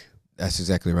not work. That's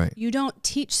exactly right. You don't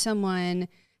teach someone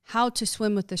how to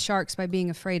swim with the sharks by being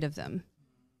afraid of them.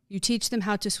 You teach them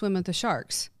how to swim with the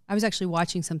sharks. I was actually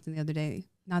watching something the other day.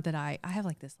 Not that I have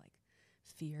like this like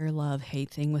fear, love, hate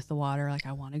thing with the water. Like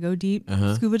I want to go deep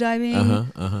scuba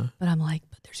diving. But I'm like,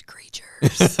 but there's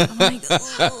creatures. I'm like,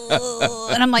 oh.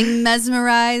 And I'm like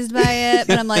mesmerized by it.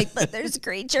 But I'm like, but there's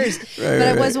creatures. But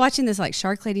I was watching this like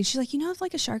shark lady. She's like, you know, if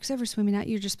like a shark's ever swimming at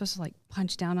you, you're just supposed to like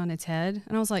punch down on its head.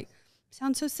 And I was like,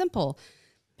 sounds so simple.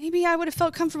 Maybe I would have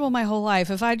felt comfortable my whole life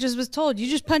if I just was told you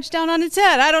just punch down on its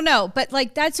head. I don't know. But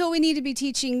like, that's what we need to be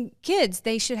teaching kids.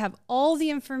 They should have all the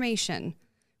information.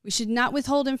 We should not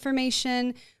withhold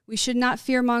information. We should not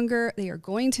fearmonger. They are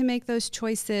going to make those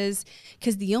choices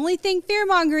because the only thing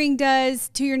fearmongering does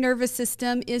to your nervous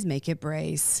system is make it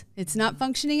brace. It's not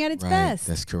functioning at its best.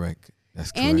 That's correct.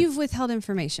 That's correct. And you've withheld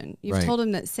information. You've told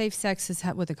them that safe sex is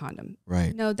with a condom.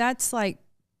 Right. No, that's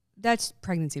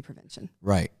pregnancy prevention.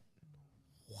 Right.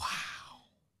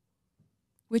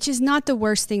 Which is not the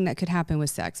worst thing that could happen with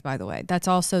sex, by the way. That's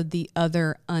also the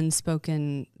other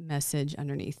unspoken message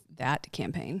underneath that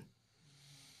campaign.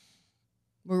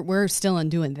 We're still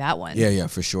undoing that one. Yeah,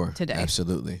 for sure. Today.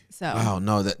 Absolutely. So wow,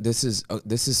 no, this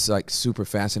is like super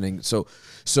fascinating. So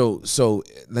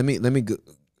let me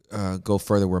go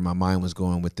further where my mind was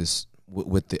going with this,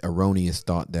 with the erroneous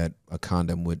thought that a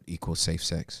condom would equal safe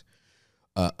sex.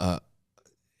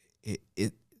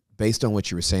 It based on what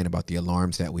you were saying about the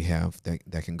alarms that we have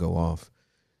that can go off,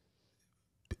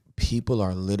 people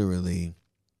are literally,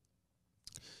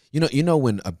 you know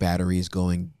when a battery is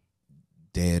going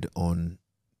dead on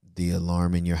the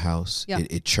alarm in your house,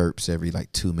 it chirps every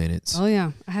like 2 minutes. Oh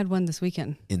yeah, I had one this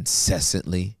weekend.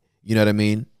 Incessantly, you know what I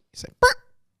mean? It's like, burp.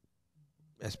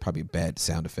 That's probably a bad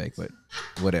sound effect, but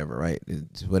whatever, right?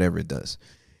 It's whatever it does.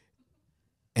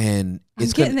 And I'm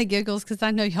getting the giggles because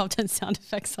I know y'all done sound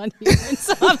effects on here, and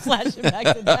so I'm flashing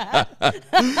back to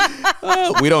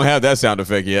that. We don't have that sound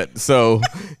effect yet. So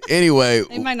anyway,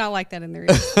 they might not like that in their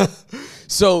ears.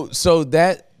 So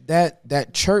that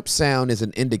chirp sound is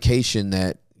an indication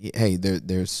that, hey,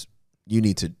 there's you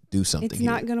need to do something. It's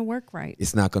not going to work right.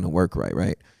 It's not going to work right,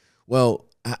 right? Well,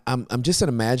 I'm just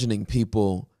imagining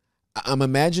people. I'm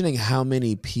imagining how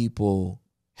many people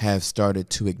have started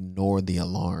to ignore the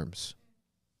alarms.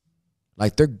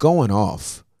 Like they're going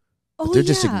off, but they're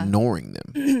just ignoring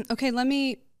them. Okay, let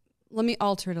me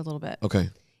alter it a little bit. Okay.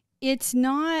 It's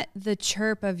not the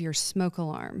chirp of your smoke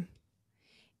alarm.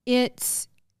 It's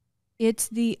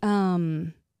the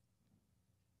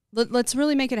let's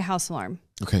really make it a house alarm.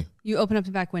 Okay. You open up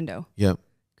the back window. Yep.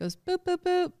 Goes boop boop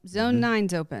boop. Zone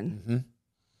 9's open. Mm-hmm.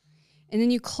 And then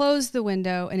you close the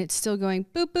window and it's still going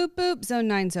boop boop boop. Zone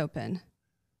 9's open.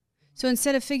 So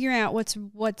instead of figuring out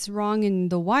what's wrong in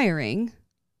the wiring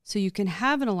so you can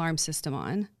have an alarm system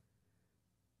on,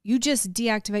 you just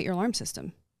deactivate your alarm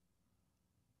system.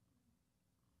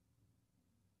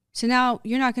 So now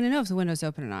you're not going to know if the window's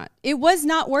open or not. It was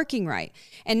not working right.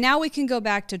 And now we can go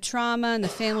back to trauma and the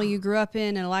family you grew up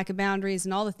in and a lack of boundaries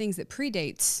and all the things that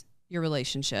predates your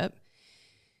relationship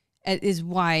is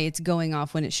why it's going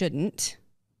off when it shouldn't.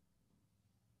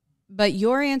 But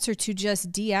your answer to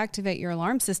just deactivate your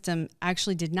alarm system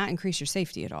actually did not increase your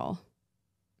safety at all.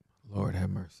 Lord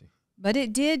have mercy. But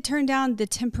it did turn down the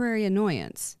temporary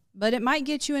annoyance. But it might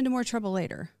get you into more trouble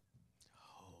later.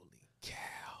 Holy cow.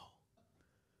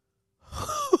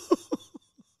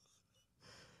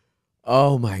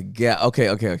 Oh my God.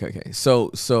 Okay.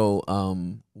 So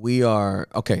we are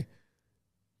okay.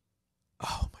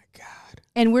 Oh my God.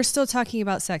 And we're still talking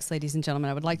about sex, ladies and gentlemen.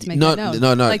 I would like to make that known.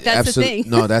 No. Like that's absolutely. the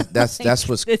thing. No, that's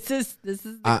what's this is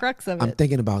the crux of it. I'm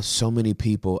thinking about so many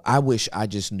people. I wish I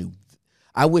just knew.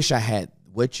 I wish I had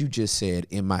what you just said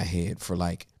in my head for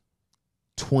like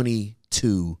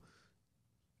 22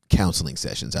 counseling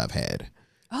sessions I've had.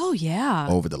 Oh yeah.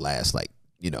 Over the last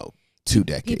 2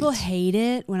 decades. People hate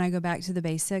it when I go back to the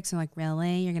basics. I'm like,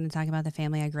 really? You're going to talk about the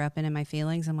family I grew up in and my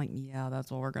feelings? I'm like, yeah,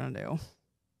 that's what we're going to do.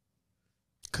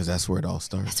 Because that's where it all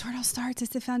starts. That's where it all starts.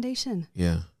 It's the foundation.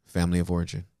 Yeah. Family of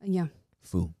origin. Yeah.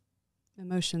 Food.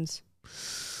 Emotions.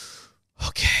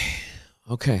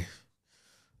 Okay.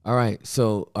 All right.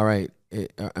 So, all right.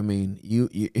 I mean, you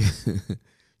you're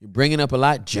bringing up a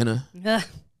lot, Jenna.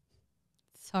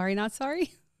 Sorry, not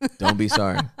sorry. Don't be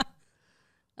sorry.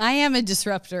 I am a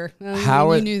disruptor.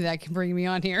 You knew that can bring me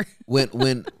on here.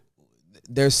 when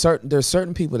there's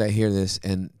certain people that hear this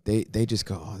and they just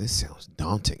go, oh, this sounds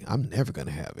daunting. I'm never gonna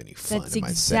have any fun. That's in my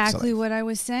exactly sex life. what I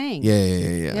was saying.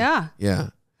 Yeah.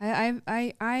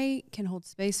 I can hold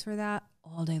space for that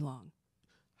all day long.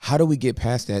 How do we get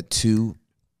past that to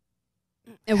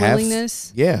a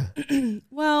willingness? Yeah.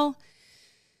 Well,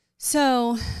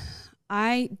 so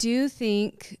I do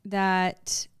think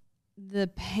that the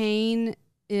pain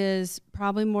is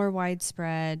probably more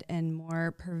widespread and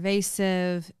more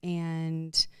pervasive,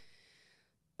 and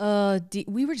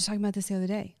we were just talking about this the other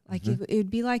day. Like it would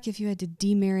be like if you had to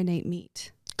demarinate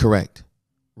meat. Correct.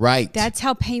 Right. That's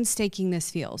how painstaking this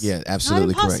feels. Yeah,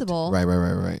 absolutely not impossible,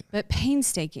 correct. Right. But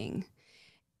painstaking.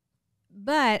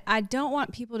 But I don't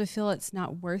want people to feel it's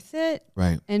not worth it.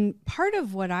 Right. And part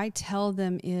of what I tell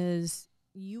them is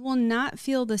you will not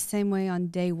feel the same way on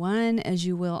day 1 as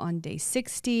you will on day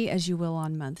 60, as you will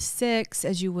on month 6,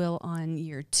 as you will on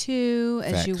year 2,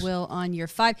 as you will on year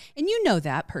 5. And you know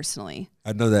that personally.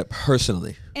 I know that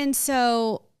personally. And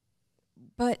so,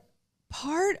 but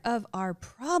part of our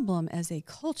problem as a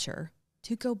culture,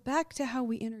 to go back to how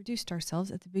we introduced ourselves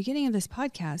at the beginning of this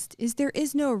podcast, is there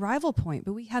is no arrival point,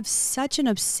 but we have such an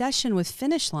obsession with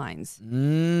finish lines.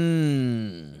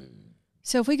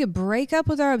 So if we could break up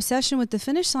with our obsession with the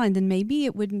finish line, then maybe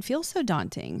it wouldn't feel so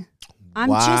daunting.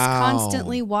 I'm just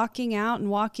constantly walking out and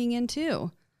walking in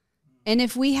too. And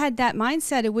if we had that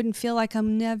mindset, it wouldn't feel like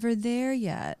I'm never there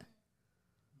yet.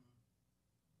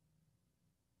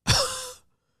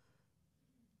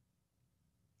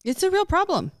 It's a real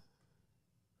problem.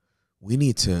 We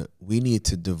need to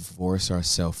divorce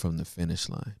ourselves from the finish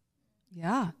line.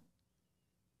 Yeah.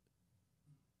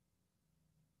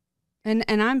 And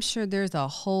I'm sure there's a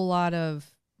whole lot of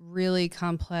really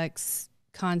complex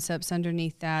concepts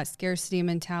underneath that. Scarcity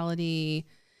mentality,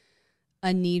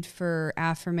 a need for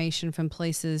affirmation from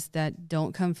places that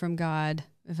don't come from God,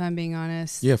 if I'm being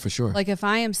honest. Yeah, for sure. Like if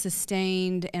I am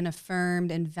sustained and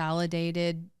affirmed and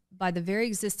validated by the very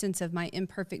existence of my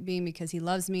imperfect being because he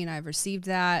loves me and I've received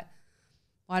that,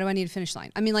 why do I need a finish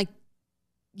line? I mean, like,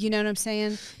 you know what I'm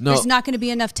saying? No. There's not going to be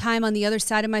enough time on the other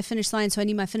side of my finish line, so I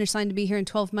need my finish line to be here in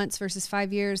 12 months versus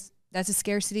 5 years. That's a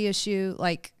scarcity issue.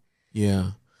 Like,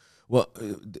 yeah. Well,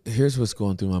 here's what's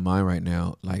going through my mind right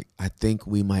now. Like, I think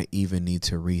we might even need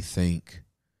to rethink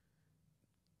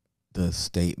the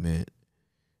statement.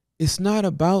 It's not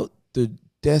about the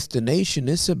destination.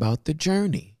 It's about the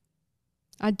journey.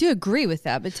 I do agree with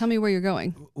that, but tell me where you're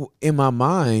going. In my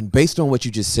mind, based on what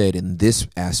you just said in this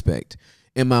aspect,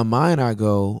 in my mind, I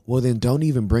go, well, then don't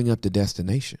even bring up the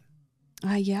destination.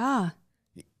 Yeah.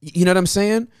 You know what I'm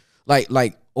saying?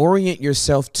 Like orient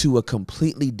yourself to a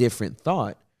completely different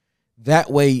thought. That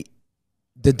way,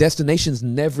 the destination's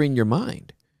never in your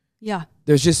mind. Yeah.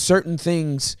 There's just certain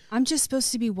things. I'm just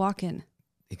supposed to be walking.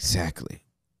 Exactly.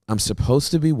 I'm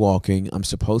supposed to be walking. I'm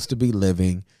supposed to be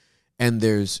living. And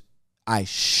I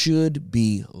should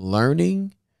be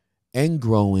learning and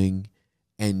growing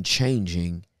and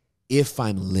changing if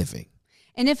I'm living.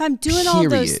 And if I'm doing all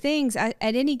those things, at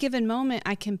any given moment,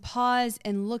 I can pause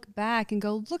and look back and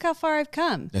go, look how far I've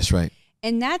come. That's right.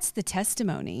 And that's the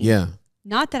testimony. Yeah.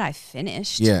 Not that I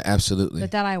finished. Yeah, absolutely.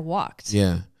 But that I walked.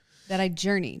 Yeah. that I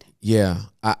journeyed. Yeah,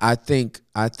 I think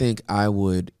I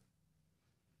would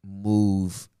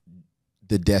move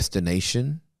the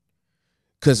destination,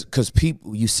 because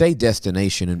people, you say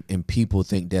destination and people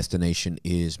think destination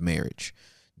is marriage,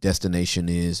 destination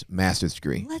is master's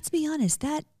degree. Let's be honest,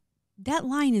 that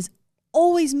line is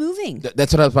always moving.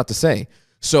 That's what I was about to say.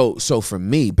 So for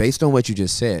me, based on what you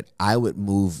just said, I would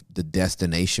move the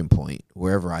destination point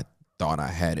wherever I thought I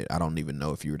had it. I don't even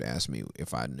know if you were to ask me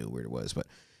if I knew where it was, but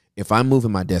if I'm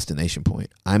moving my destination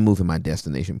point, I'm moving my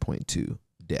destination point to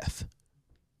death.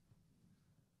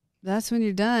 That's when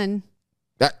you're done.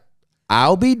 That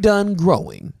I'll be done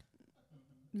growing.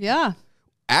 Yeah.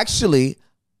 Actually,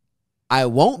 I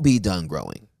won't be done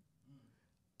growing.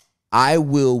 I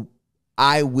will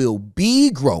be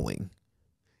growing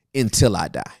until I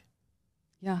die.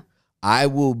 Yeah. I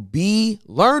will be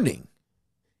learning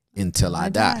until I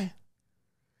die.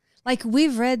 Like,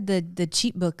 we've read the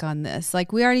cheat book on this.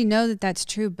 Like, we already know that that's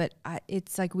true, but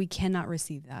it's like we cannot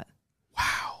receive that.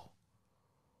 Wow.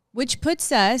 Which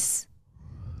puts us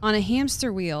on a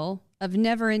hamster wheel of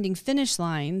never-ending finish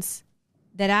lines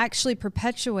that actually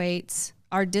perpetuates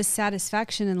our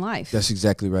dissatisfaction in life. That's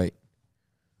exactly right.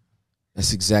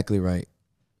 That's exactly right.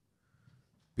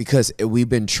 Because we've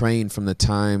been trained from the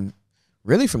time,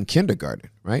 really from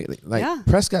kindergarten, right? Like Yeah.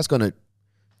 Prescott's going to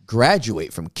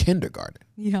graduate from kindergarten,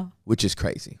 Yeah. which is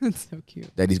crazy. That's so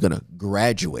cute. That he's going to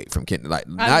graduate from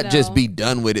kindergarten. Like, I not just know. be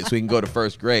done with it so he can go to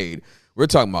first grade. We're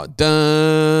talking about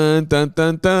dun, dun,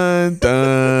 dun, dun,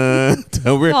 dun.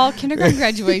 dun. All kindergarten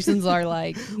graduations are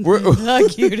like We're-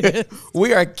 the cutest.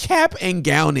 We are cap and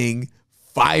gowning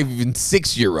 5 and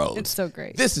 6 year olds. It's so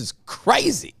great. This is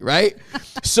crazy, right?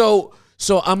 so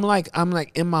I'm like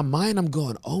in my mind, I'm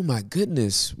going, oh my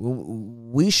goodness,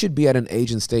 we should be at an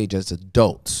age and stage as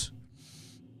adults.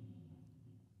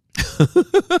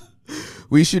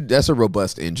 We should. That's a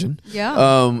robust engine.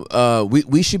 Yeah.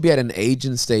 We should be at an age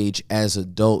and stage as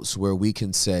adults where we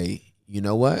can say, you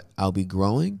know what? I'll be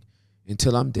growing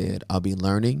until I'm dead. I'll be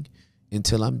learning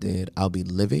until I'm dead. I'll be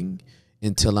living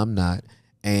until I'm not.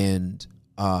 And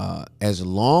as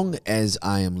long as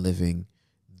I am living,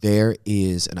 there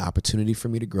is an opportunity for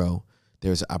me to grow.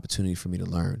 There's an opportunity for me to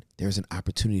learn. There's an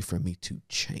opportunity for me to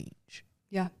change.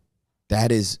 Yeah.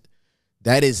 That is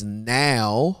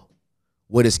now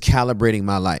what is calibrating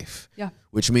my life. Yeah.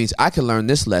 Which means I can learn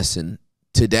this lesson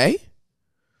today.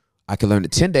 I can learn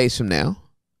it 10 days from now.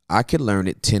 I can learn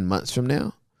it 10 months from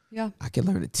now. Yeah. I can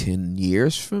learn it 10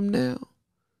 years from now.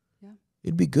 Yeah.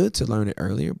 It'd be good to learn it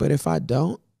earlier, but if I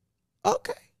don't,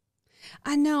 okay.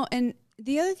 I know. And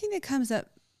the other thing that comes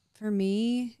up for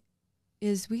me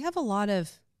is we have a lot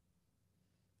of,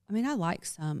 I mean, I like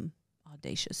some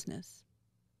audaciousness,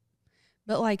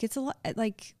 but like, it's a lot,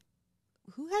 like,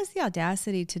 who has the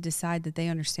audacity to decide that they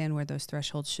understand where those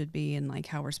thresholds should be and like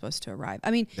how we're supposed to arrive?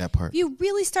 I mean, That part. if you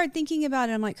really start thinking about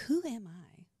it, I'm like, who am I?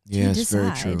 Yeah, to it's very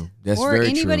decide? true. That's or very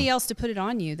anybody true. else to put it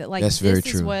on you that like, That's this very is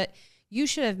true. what you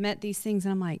should have met these things.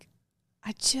 And I'm like,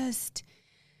 I just,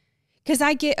 because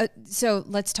I get, so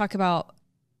let's talk about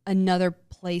another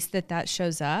place that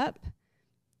shows up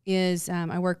is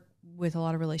I work with a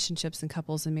lot of relationships and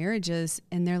couples and marriages,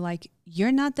 and they're like,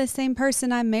 you're not the same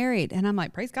person I married. And I'm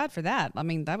like, praise God for that. I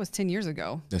mean, that was 10 years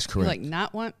ago. That's You're correct.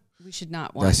 like, we should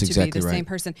not want That's to exactly be the right. same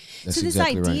person. That's so this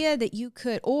exactly idea that you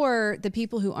could, or the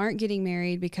people who aren't getting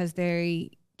married because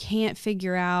they can't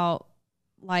figure out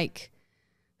like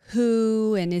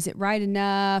who and is it right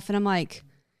enough. And I'm like,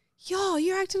 y'all,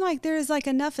 you're acting like there's like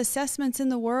enough assessments in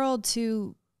the world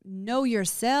to know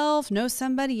yourself, know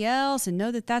somebody else, and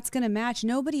know that that's going to match.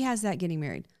 Nobody has that getting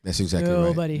married. That's exactly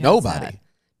Nobody right. has Nobody. that.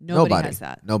 Nobody has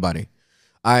that. Nobody.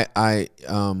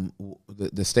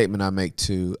 The statement I make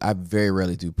to, I very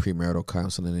rarely do premarital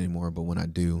counseling anymore, but when I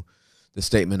do, the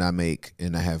statement I make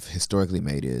and I have historically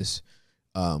made is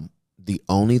this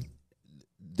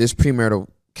premarital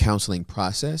counseling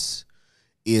process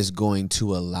is going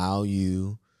to allow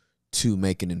you to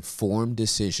make an informed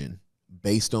decision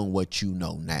based on what you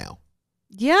know now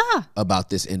Yeah. about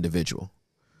this individual.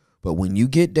 But when you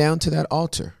get down to that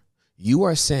altar, you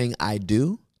are saying I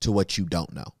do to what you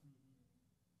don't know.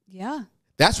 Yeah.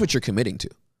 That's what you're committing to.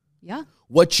 Yeah.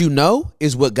 What you know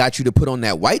is what got you to put on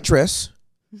that white dress,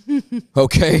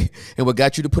 okay? And what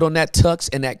got you to put on that tux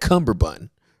and that cummerbund,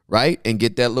 right? And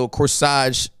get that little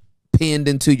corsage pinned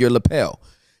into your lapel.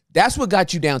 That's what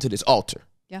got you down to this altar.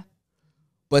 Yeah.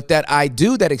 But that I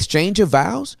do, that exchange of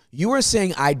vows, you are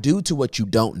saying I do to what you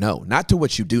don't know, not to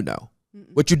what you do know.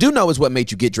 What you do know is what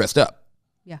made you get dressed up.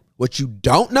 Yeah. What you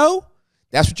don't know,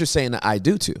 that's what you're saying that I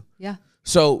do to. Yeah.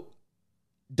 So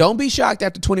don't be shocked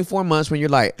after 24 months when you're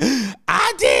like,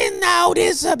 I didn't know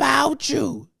this about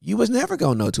you. You was never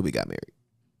gonna know till we got married.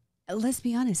 Let's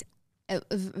be honest.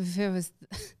 If it was,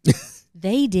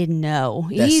 they didn't know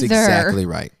That's either. exactly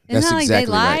right. It's That's not like exactly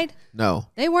they lied. right. No,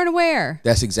 They weren't aware.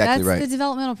 that's exactly That's right. the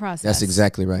developmental process. That's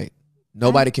exactly right.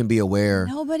 Nobody can be aware.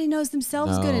 Nobody knows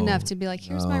themselves good No, enough to be like,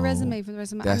 here's my no. resume for the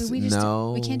rest of my life. That's We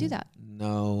can't do that.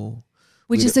 No,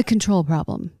 Which We is a control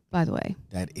problem, by the way.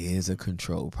 that is a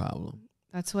control problem.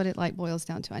 That's what it like boils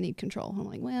down to. I need control. I'm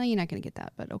like, well, you're not going to get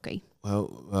that, but okay.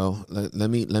 Well, let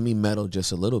me meddle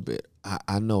just a little bit.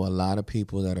 I know a lot of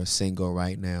people that are single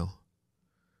right now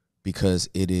because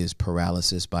it is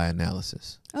paralysis by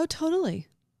analysis. Oh, totally.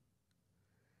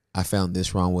 I found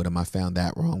this wrong with them. I found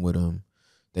that wrong with them.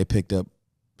 They picked up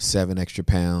 7 extra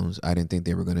pounds. I didn't think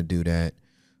they were going to do that.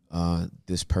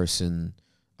 This person,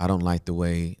 I don't like the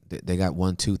way they got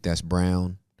one tooth that's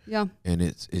brown. Yeah. And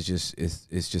it's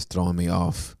just throwing me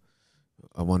off.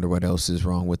 I wonder what else is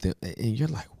wrong with it. And you're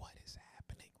like, what is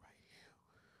happening right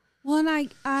Well,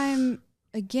 and I'm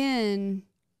again,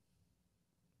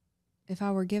 if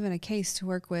I were given a case to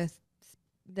work with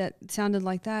that sounded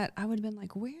like that, I would have been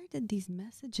like, where did these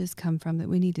messages come from that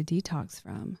we need to detox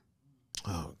from?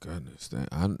 now? Oh goodness,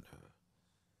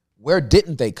 where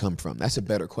didn't they come from? That's a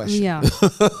better question. Yeah.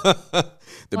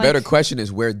 The Like, better question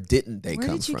is, where didn't they Where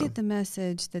come did you from? get the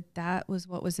message that that was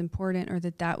what was important, or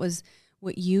that was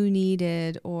what you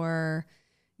needed? Or,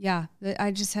 yeah,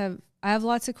 I have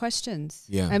lots of questions.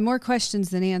 Yeah. I have more questions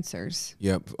than answers.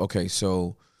 Yep. Okay.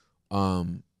 So,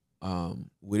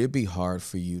 would it be hard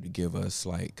for you to give us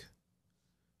like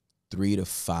 3 to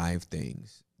 5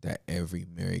 things that every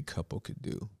married couple could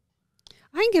do?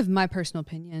 I can give my personal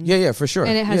opinion. Yeah, for sure.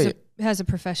 And it has yeah, it has a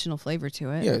professional flavor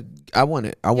to it. yeah. I want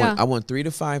it. I Yeah. want 3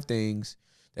 to 5 things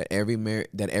that every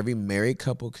married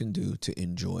couple can do to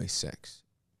enjoy sex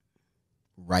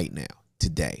right now,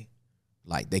 today.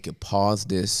 Like they could pause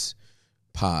this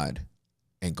pod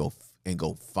and go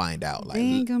find out. They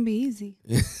ain't gonna be easy.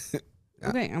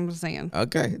 Okay, I'm just saying.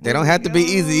 Okay, they don't have to be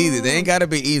easy either. They ain't got to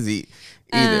be easy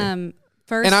either.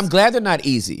 First, And I'm glad they're not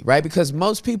easy, right? Because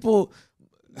most people,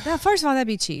 first of all, that'd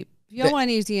be cheap. If you That- don't want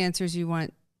easy answers, you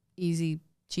want easy,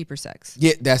 cheaper sex.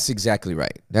 yeah, that's exactly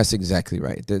right. That's exactly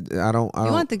right. I don't.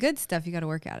 You want the good stuff, you got to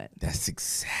work at it. That's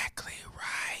exactly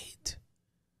right.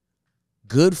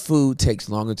 Good food takes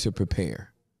longer to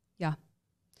prepare. Yeah.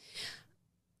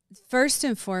 First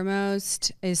and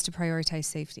foremost is to prioritize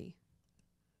safety.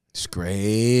 It's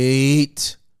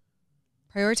great.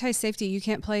 Prioritize safety. You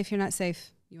can't play if you're not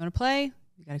safe. You want to play,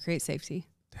 you got to create safety.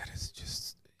 That is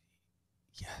just,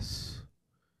 yes.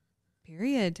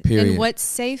 Period. Period. And what's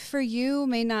safe for you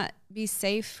may not be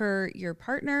safe for your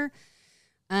partner.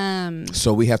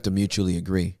 So we have to mutually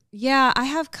agree. Yeah, I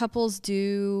have couples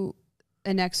do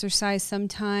an exercise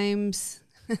sometimes.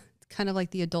 It's kind of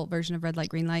like the adult version of red light,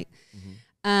 green light.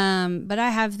 But I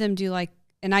have them do like,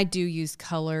 and I do use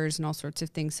colors and all sorts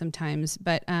of things sometimes,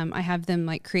 but I have them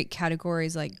like create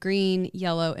categories like green,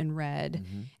 yellow, and red.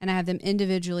 And I have them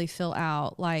individually fill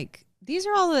out like, these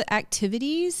are all the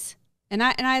activities. And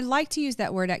I like to use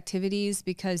that word activities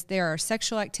because there are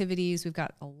sexual activities. We've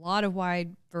got a lot of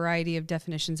wide variety of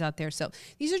definitions out there. So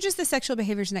these are just the sexual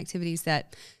behaviors and activities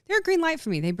that they're a green light for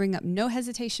me. They bring up no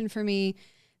hesitation for me.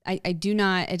 I do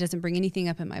not, it doesn't bring anything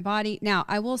up in my body. Now,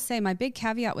 I will say my big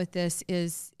caveat with this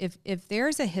is if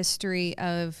there's a history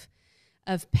of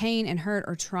pain and hurt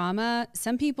or trauma,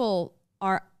 some people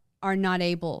are not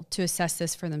able to assess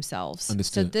this for themselves.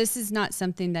 Understood. So this is not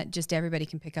something that just everybody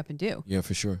can pick up and do. Yeah,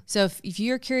 for sure. So if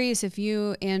you're curious if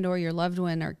you and or your loved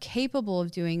one are capable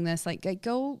of doing this, like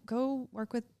go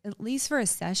work with, at least for a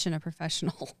session, a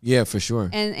professional. Yeah, for sure.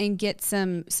 And get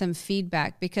some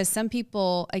feedback, because some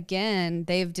people, again,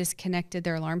 they've disconnected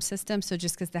their alarm system. So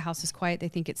just because the house is quiet, they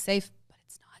think it's safe, but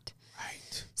it's not.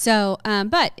 Right. So,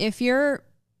 but if you're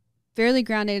fairly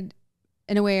grounded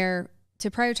and aware, to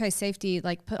prioritize safety,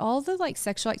 like put all the like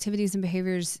sexual activities and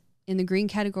behaviors in the green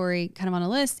category kind of on a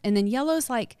list. And then yellow's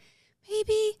like,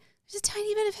 maybe there's a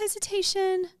tiny bit of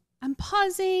hesitation. I'm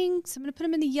pausing. So I'm going to put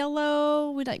them in the yellow.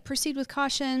 We like proceed with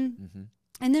caution.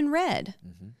 And then red.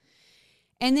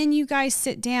 And then you guys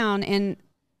sit down, and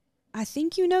I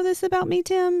think you know this about me,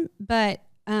 Tim, but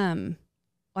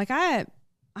like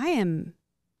I'm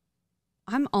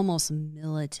almost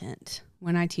militant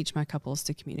when I teach my couples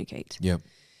to communicate. Yep.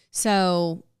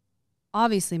 So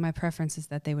obviously my preference is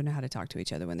that they would know how to talk to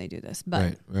each other when they do this. But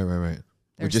Right. We're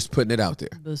there's- just putting it out there.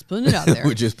 just putting it out there.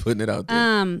 We're just putting it out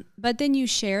there. But then you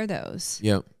share those.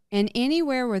 Yep. And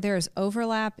anywhere where there is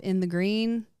overlap in the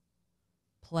green,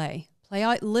 play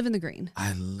out, live in the green.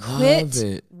 I love Quit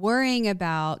it. worrying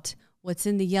about what's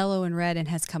in the yellow and red and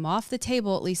has come off the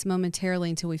table, at least momentarily,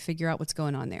 until we figure out what's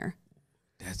going on there.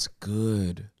 That's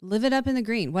good. Live it up in the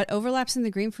green. What overlaps in the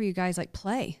green for you guys? Like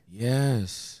play.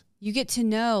 Yes. You get to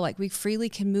know, like we freely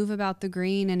can move about the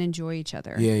green and enjoy each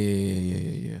other.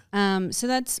 Yeah. So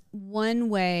that's one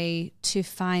way to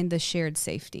find the shared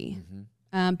safety.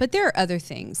 But there are other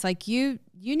things. Like you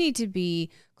need to be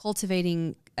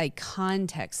cultivating a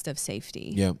context of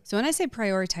safety. Yeah. So when I say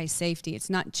prioritize safety, it's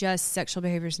not just sexual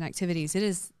behaviors and activities. It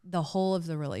is the whole of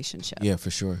the relationship. Yeah,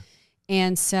 for sure.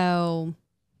 And so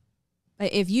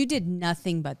if you did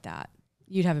nothing but that,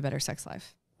 you'd have a better sex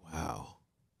life. Wow.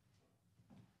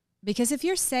 Because if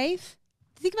you're safe,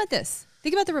 think about this.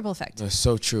 Think about the ripple effect. That's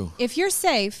so true. If you're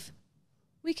safe,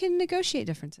 we can negotiate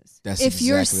differences. That's if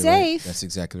you're exactly safe, right. That's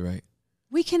exactly right.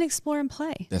 we can explore and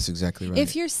play. That's exactly right.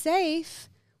 If you're safe,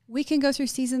 we can go through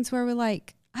seasons where we're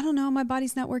like, I don't know, my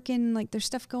body's not working, like there's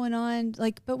stuff going on,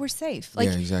 like, but we're safe. Like,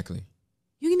 yeah, exactly.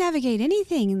 You can navigate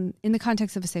anything in the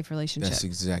context of a safe relationship. That's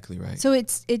exactly right. So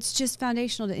it's just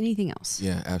foundational to anything else.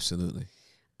 Yeah, absolutely.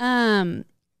 So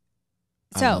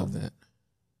I love that.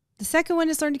 The second one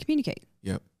is learn to communicate.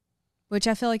 Yep. Which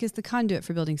I feel like is the conduit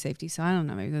for building safety. So I don't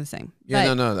know, maybe they're the same.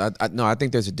 Yeah, But I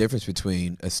think there's a difference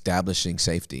between establishing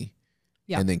safety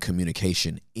and then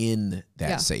communication in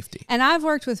that safety. And I've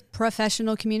worked with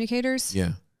professional communicators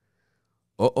Yeah.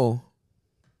 Uh-oh.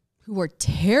 who were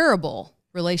terrible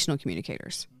relational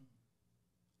communicators.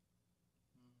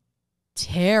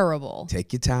 Terrible.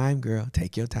 Take your time, girl.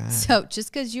 Take your time. So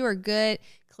just because you are good,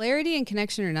 clarity and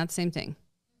connection are not the same thing.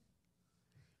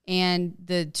 And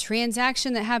the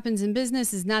transaction that happens in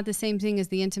business is not the same thing as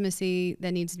the intimacy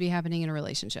that needs to be happening in a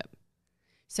relationship.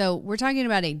 So we're talking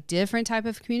about a different type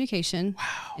of communication.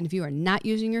 Wow. And if you are not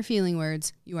using your feeling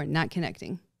words, you are not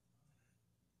connecting.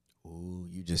 Ooh,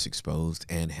 you just exposed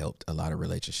and helped a lot of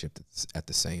relationships at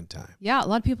the same time. Yeah, a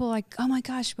lot of people are like, oh my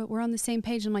gosh, but we're on the same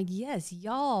page. I'm like, yes,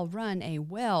 y'all run a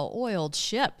well-oiled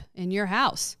ship in your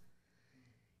house.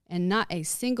 And not a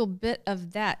single bit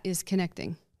of that is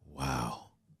connecting. Wow.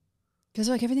 Because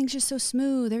like everything's just so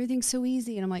smooth, everything's so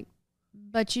easy. And I'm like,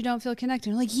 but you don't feel connected.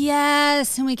 I'm like,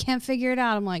 yes, and we can't figure it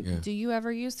out. I'm like, do you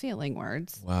ever use feeling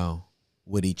words? Wow.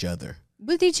 With each other.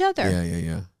 With each other.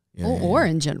 Yeah. Or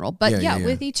in general. But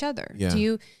with each other. Yeah.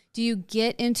 Do you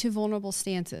get into vulnerable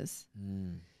stances?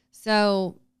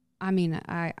 So, I mean,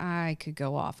 I could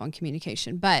go off on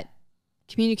communication, but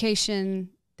communication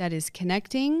that is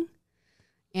connecting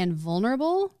and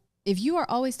vulnerable. If you are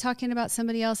always talking about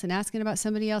somebody else and asking about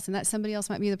somebody else, and that somebody else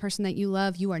might be the person that you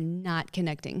love, you are not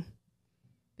connecting,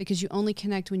 because you only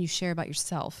connect when you share about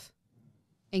yourself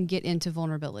and get into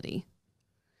vulnerability.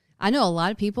 I know a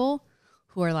lot of people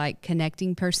who are like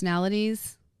connecting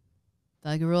personalities,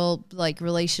 like real, like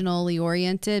relationally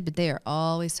oriented, but they are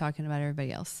always talking about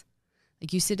everybody else.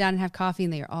 Like you sit down and have coffee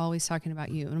and they are always talking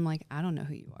about you. And I'm like, I don't know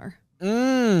who you are.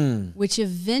 Which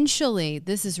eventually,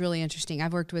 this is really interesting.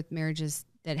 I've worked with marriages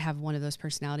that have one of those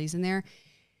personalities in there.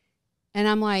 And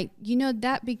I'm like,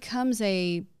 that becomes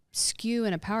a skew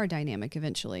and a power dynamic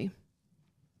eventually.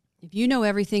 If you know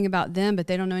everything about them, but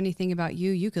they don't know anything about you,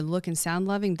 you could look and sound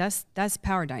loving. That's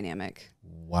power dynamic.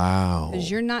 Wow. Because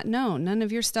you're not known. None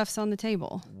of your stuff's on the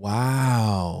table.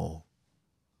 Wow.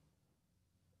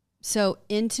 So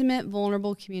intimate,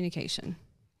 vulnerable communication.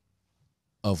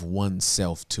 Of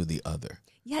oneself to the other.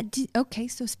 Yeah. Okay.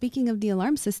 So speaking of the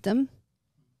alarm system,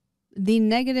 the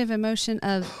negative emotion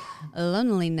of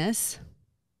loneliness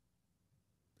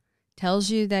tells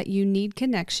you that you need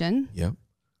connection. Yep.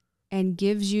 And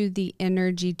gives you the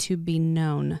energy to be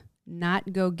known,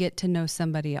 not go get to know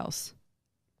somebody else.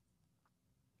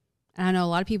 And I know a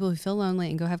lot of people who feel lonely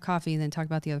and go have coffee and then talk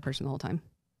about the other person the whole time.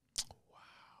 Wow.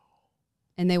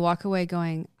 And they walk away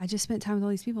going, I just spent time with all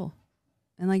these people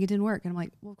and like it didn't work. And I'm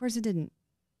like, well, of course it didn't.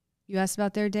 You asked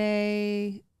about their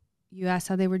day. You asked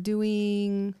how they were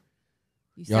doing.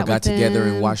 Y'all got together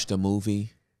and watched a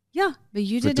movie. Yeah, but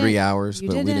you didn't. For 3 hours,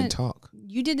 but we didn't talk.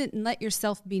 You didn't let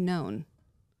yourself be known.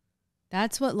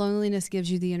 That's what loneliness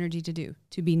gives you the energy to do,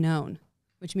 to be known,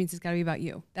 which means it's got to be about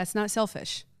you. That's not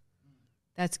selfish.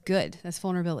 That's good. That's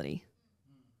vulnerability.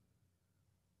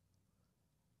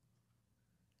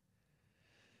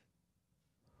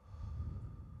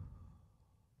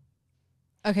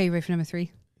 Okay, you ready for number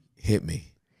 3? Hit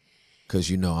me.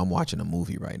 Because I'm watching a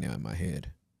movie right now in my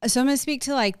head. So I'm going to speak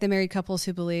to like the married couples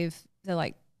who believe that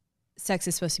like sex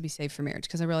is supposed to be safe for marriage,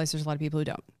 because I realize there's a lot of people who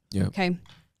don't. Yeah. Okay.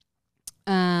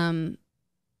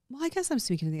 Well, I guess I'm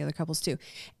speaking to the other couples too.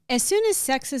 As soon as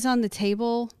sex is on the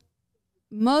table,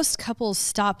 most couples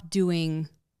stop doing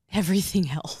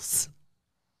everything else.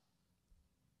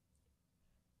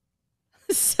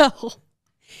 So,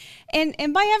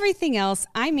 and by everything else,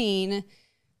 I mean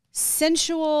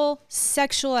sensual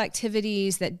sexual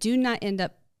activities that do not end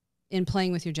up in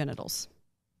playing with your genitals.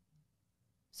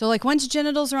 So like once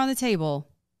genitals are on the table,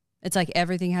 it's like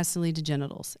everything has to lead to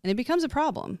genitals, and it becomes a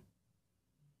problem.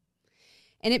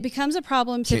 And it becomes a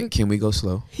problem. Can we go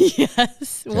slow?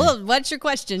 Yes. Okay. Well, what's your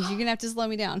question? You're going to have to slow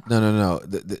me down. No.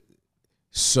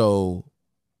 So,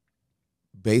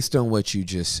 based on what you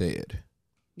just said,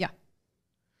 Yeah.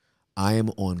 I am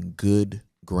on good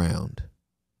ground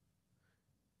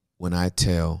when I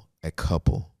tell a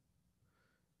couple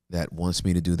that wants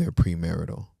me to do their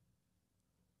premarital,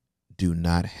 do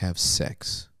not have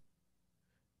sex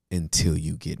until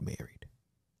you get married.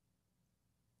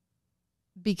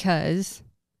 Because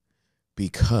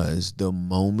the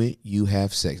moment you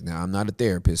have sex, now I'm not a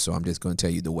therapist, so I'm just going to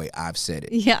tell you the way I've said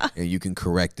it. Yeah. And you can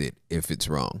correct it if it's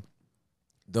wrong.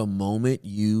 The moment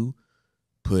you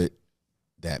put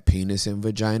that penis and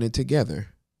vagina together,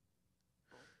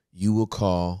 you will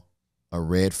call a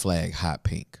red flag hot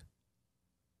pink.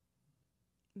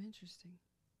 Interesting.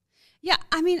 Yeah,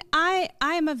 I mean, I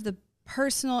am of the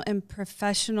personal and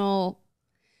professional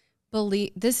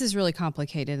belief. This is really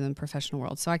complicated in the professional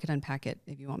world, so I could unpack it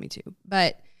if you want me to.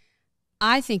 But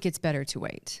I think it's better to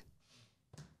wait.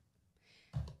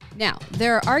 Now,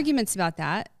 there are arguments about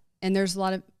that, and there's a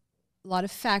lot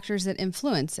of factors that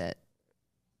influence it.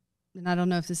 And I don't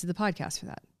know if this is the podcast for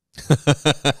that.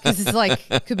 Because it's like,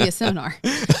 it could be a seminar.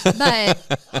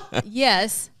 But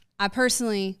yes, I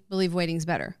personally believe waiting's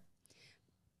better.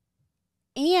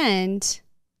 And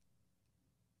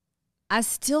I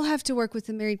still have to work with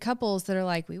the married couples that are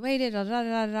like, we waited,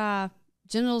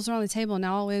 genitals are on the table,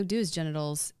 now all we do is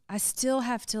genitals. I still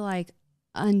have to like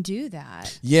undo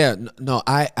that. Yeah, no,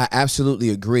 I absolutely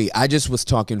agree. I just was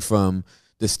talking from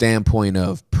the standpoint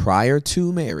of prior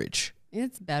to marriage.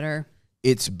 It's better.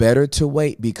 It's better to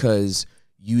wait because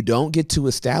you don't get to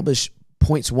establish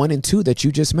points 1 and 2 that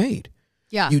you just made.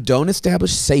 Yeah. You don't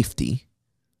establish safety.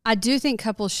 I do think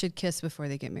couples should kiss before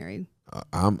they get married.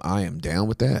 I am down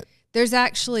with that. There's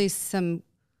actually some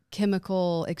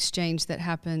chemical exchange that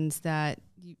happens that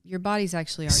your body's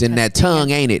actually It's in that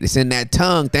tongue, ain't it? It's in that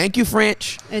tongue. Thank you,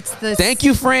 French. Thank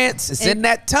you, France. It's in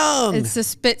that tongue. It's a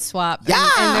spit swap. Yeah.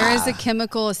 And there is a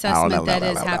chemical assessment that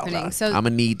is happening. So I'm gonna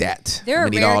need that. There I'm are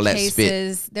gonna need rare all that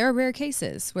cases. spit. There are rare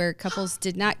cases where couples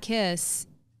did not kiss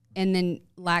and then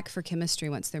lack for chemistry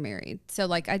once they're married. So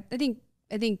like I think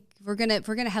we're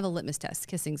gonna have a litmus test.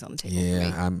 Kissing's on the table.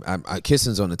 Yeah, for me.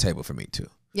 Kissing's on the table for me too.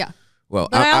 Yeah. Well,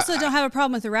 but I also don't have a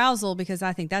problem with arousal because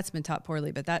I think that's been taught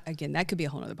poorly. But that again, that could be a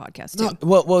whole other podcast too.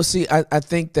 No, well, see, I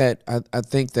think that I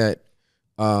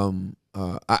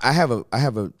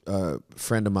have a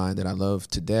friend of mine that I love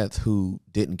to death who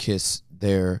didn't kiss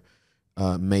their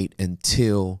mate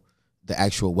until the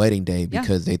actual wedding day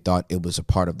because they thought it was a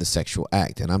part of the sexual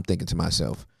act, and I'm thinking to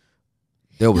myself,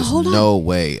 there was no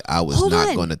way I was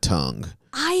not going to tongue.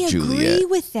 I Juliet. agree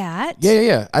with that.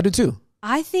 Yeah, I do too.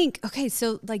 I think okay,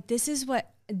 so like this is where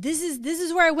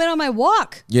I went on my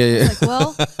walk. Yeah. Like,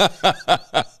 well,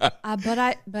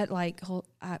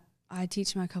 I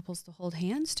teach my couples to hold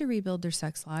hands to rebuild their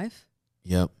sex life.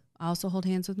 Yep. I also hold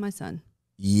hands with my son.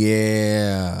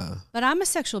 Yeah. But I'm a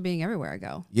sexual being everywhere I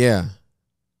go. Yeah.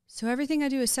 So everything I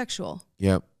do is sexual.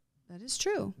 Yep. That is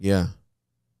true. Yeah.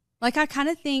 Like I kind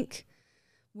of think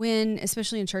when,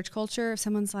 especially in church culture, if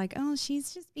someone's like, oh,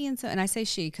 she's just being so, and I say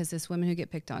she because there's women who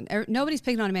get picked on. Nobody's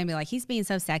picking on a man and be like, he's being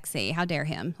so sexy. How dare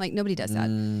him? Like nobody does that.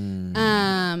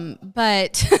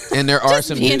 But and there are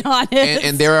some being honest.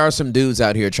 And there are some dudes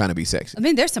out here trying to be sexy. I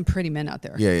mean, there's some pretty men out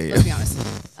there. Yeah. Let's be honest.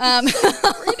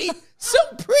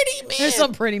 Some pretty men. There's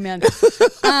some pretty men.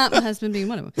 My husband being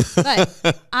one of them.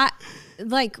 But I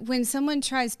like when someone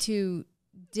tries to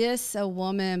diss a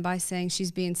woman by saying she's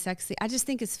being sexy. I just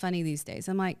think it's funny these days.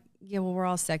 I'm like, yeah, well, we're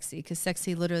all sexy because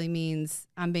sexy literally means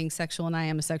I'm being sexual and I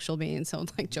am a sexual being. So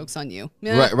like, joke's on you.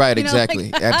 Right,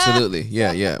 exactly. Like, absolutely.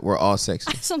 Yeah. We're all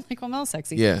sexy. So I'm like, well, I'm all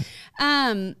sexy. Yeah.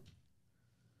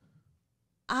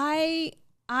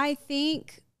 I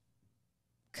think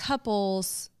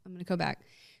couples, I'm going to go back.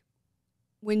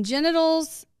 When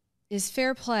genitals is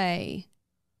fair play,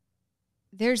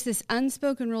 there's this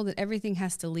unspoken rule that everything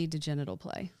has to lead to genital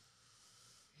play.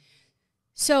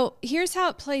 So here's how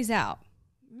it plays out.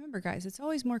 Remember, guys, it's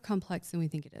always more complex than we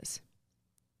think it is.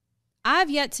 I've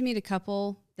yet to meet a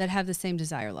couple that have the same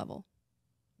desire level.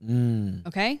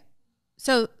 Okay?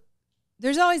 So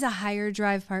there's always a higher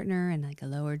drive partner and like a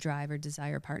lower drive or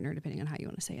desire partner, depending on how you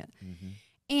want to say it.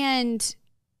 And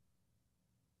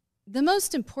the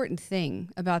most important thing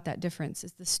about that difference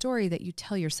is the story that you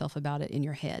tell yourself about it in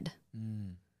your head.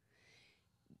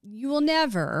 You will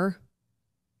never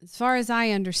as far as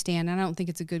I understand, I don't think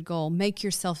it's a good goal. Make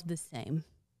yourself the same.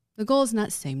 The goal is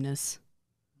not sameness.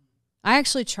 I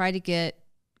actually try to get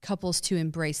couples to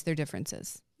embrace their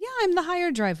differences. Yeah, I'm the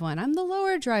higher drive one. I'm the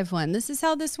lower drive one. This is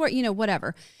how this works,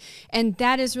 whatever. And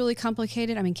that is really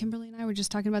complicated. I mean, Kimberly and I were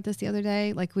just talking about this the other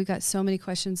day. Like, we got so many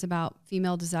questions about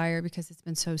female desire because it's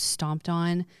been so stomped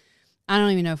on. I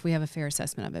don't even know if we have a fair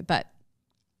assessment of it, but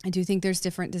I do think there's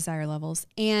different desire levels.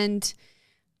 And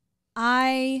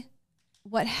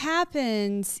what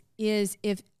happens is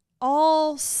if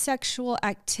all sexual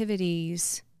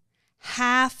activities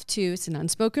have to, it's an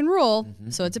unspoken rule,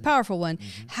 so it's a powerful one,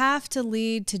 have to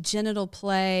lead to genital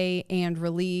play and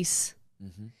release,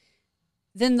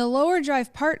 then the lower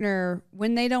drive partner,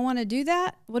 when they don't want to do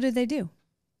that, what do? They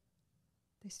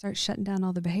start shutting down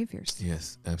all the behaviors.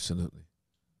 Yes, absolutely.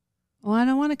 Well, I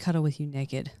don't want to cuddle with you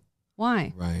naked.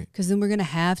 Why? Right. Because then we're going to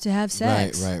have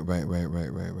sex. Right.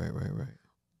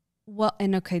 Well,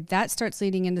 and okay, that starts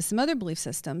leading into some other belief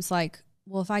systems like,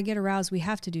 well, if I get aroused, we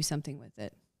have to do something with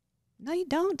it. No, you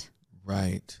don't.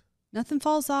 Right. Nothing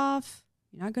falls off.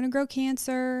 You're not going to grow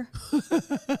cancer.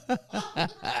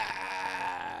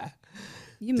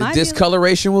 You might. The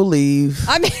discoloration will leave.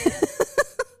 I mean,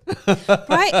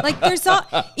 right? Like, there's all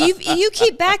you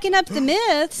keep backing up the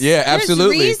myths. Yeah,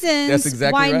 absolutely. There's reasons That's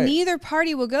exactly why right. neither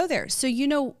party will go there. So you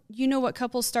know what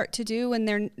couples start to do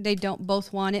when they don't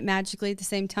both want it magically at the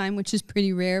same time, which is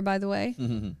pretty rare, by the way.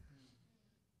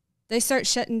 They start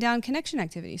shutting down connection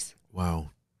activities. Wow.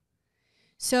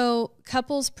 So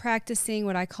couples practicing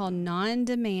what I call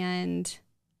non-demand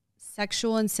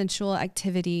sexual and sensual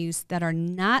activities that are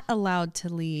not allowed to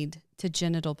lead to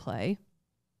genital play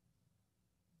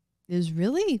is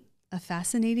really a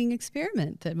fascinating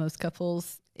experiment that most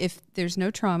couples, if there's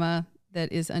no trauma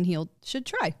that is unhealed, should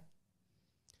try.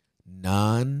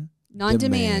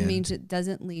 Non-demand means it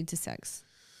doesn't lead to sex.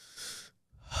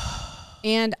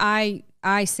 And I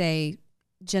say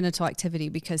genital activity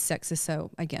because sex is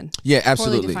so, again,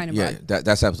 absolutely. poorly defined Yeah, abroad.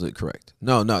 that's absolutely correct.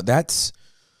 No,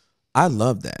 I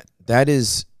love that. That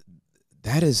is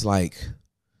like,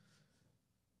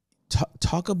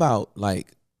 talk about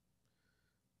like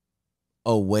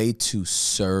a way to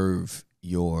serve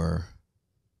your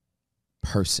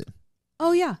person.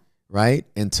 Oh, yeah. Right?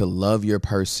 And to love your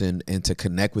person and to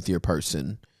connect with your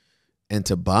person and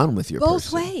to bond with your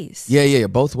Both person. ways. Yeah,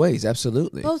 both ways,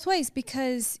 absolutely. Both ways,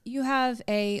 because you have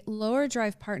a lower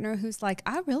drive partner who's like,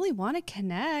 I really want to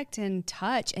connect and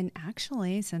touch. And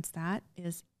actually, since that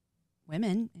is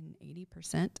women in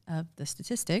 80% of the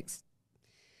statistics,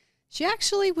 she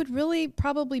actually would really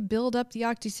probably build up the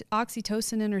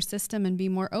oxytocin in her system and be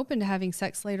more open to having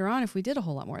sex later on if we did a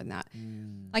whole lot more than that.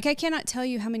 Like, I cannot tell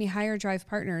you how many higher drive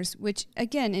partners, which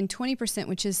again, in 20%,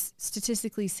 which is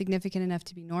statistically significant enough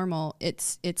to be normal,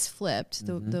 it's flipped.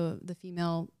 The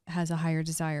female has a higher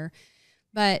desire.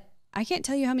 But I can't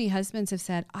tell you how many husbands have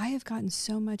said, I have gotten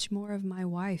so much more of my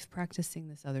wife practicing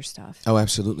this other stuff. Oh,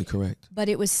 absolutely correct. But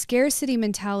it was scarcity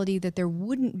mentality that there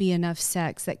wouldn't be enough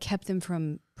sex that kept them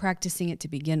from practicing it to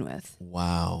begin with.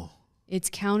 Wow. It's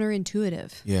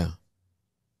counterintuitive. Yeah.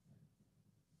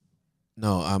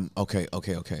 No, okay.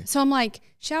 So I'm like,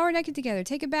 shower naked together,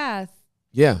 take a bath,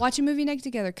 Yeah. watch a movie naked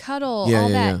together, cuddle, Yeah, all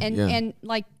yeah, that. yeah. And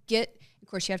like of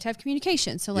course you have to have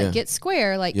communication. So like Yeah. get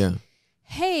square, like, Yeah.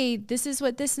 hey, this is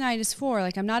what this night is for.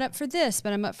 Like, I'm not up for this,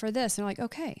 but I'm up for this. And I'm like,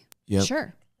 okay, Yep.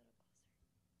 sure.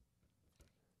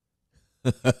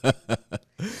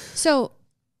 So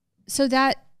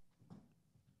that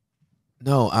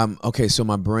No, okay. So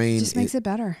my brain just makes it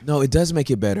better. No, it does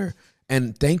make it better.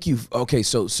 And thank you. Okay,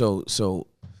 so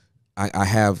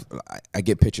I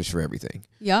get pictures for everything.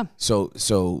 Yeah.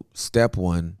 So step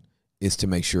one is to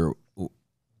make sure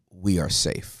we are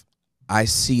safe. I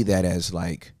see that as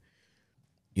like,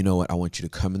 you know what? I want you to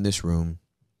come in this room.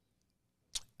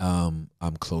 I'm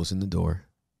closing the door.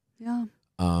 Yeah.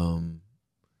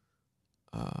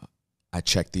 I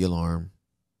check the alarm.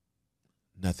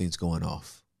 Nothing's going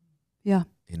off. Yeah.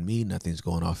 In me, nothing's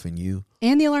going off in you.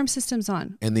 And the alarm system's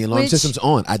on. And the alarm system's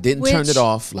on. I didn't turn it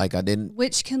off. Like I didn't.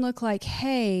 Which can look like,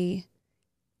 hey,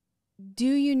 do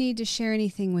you need to share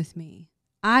anything with me?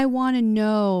 I want to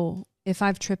know if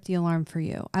I've tripped the alarm for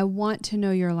you. I want to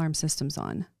know your alarm system's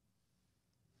on.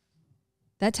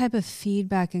 That type of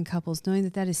feedback in couples, knowing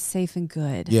that is safe and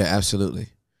good. Yeah, absolutely.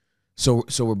 So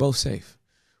we're both safe.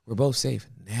 We're both safe.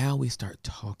 Now we start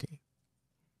talking.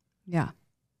 Yeah.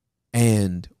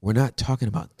 And we're not talking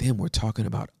about them. We're talking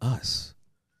about us.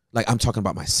 Like I'm talking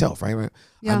about myself, right?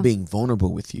 Yeah. I'm being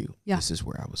vulnerable with you. Yeah. This is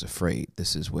where I was afraid.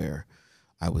 This is where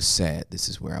I was sad. This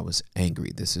is where I was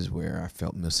angry. This is where I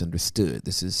felt misunderstood.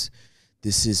 This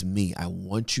is me. I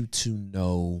want you to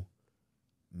know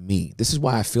me. This is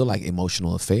why I feel like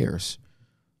emotional affairs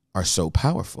are so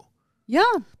powerful. Yeah.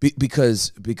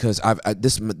 Because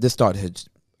this thought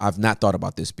I've not thought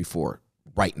about this before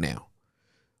right now.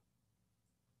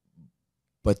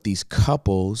 But these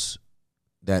couples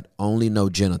that only know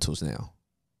genitals now,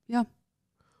 Yeah.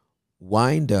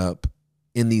 wind up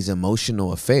in these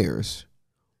emotional affairs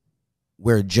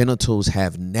where genitals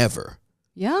have never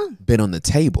Yeah. been on the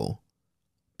table,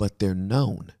 but they're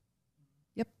known.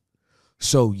 Yep.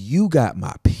 So you got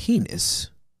my penis,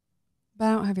 But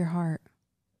I don't have your heart.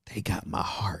 they got my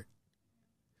heart.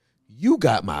 You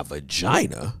got my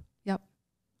vagina. Yep.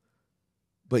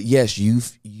 But yes,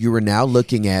 you are now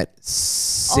looking at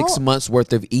 6 months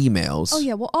worth of emails. Oh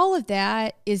yeah. Well, all of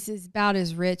that is about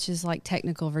as rich as like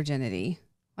technical virginity.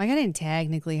 Like I didn't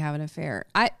technically have an affair.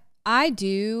 I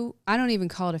don't even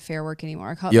call it affair work anymore.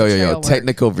 I call it betrayal work.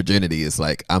 Technical virginity is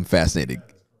like, I'm fascinated.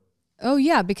 Oh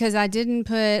yeah, because I didn't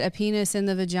put a penis in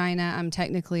the vagina. I'm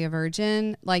technically a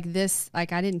virgin. Like this,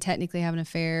 like I didn't technically have an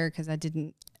affair because I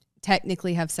didn't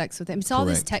technically have sex with him. It's all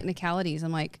these Correct. technicalities.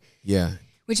 I'm like, Yeah.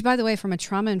 which by the way, from a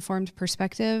trauma-informed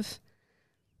perspective,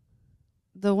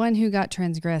 the one who got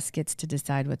transgressed gets to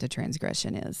decide what the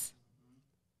transgression is.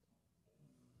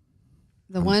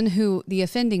 The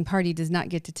offending party does not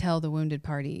get to tell the wounded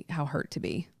party how hurt to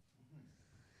be.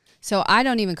 So I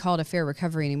don't even call it a fair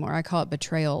recovery anymore. I call it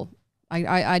betrayal.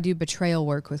 I do betrayal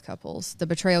work with couples. The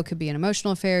betrayal could be an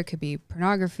emotional affair. It could be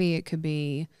pornography. It could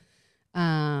be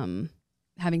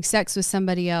having sex with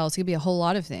somebody else. It could be a whole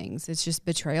lot of things. It's just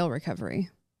betrayal recovery.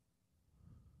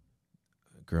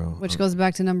 Girl. Which goes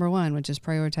back to number one, which is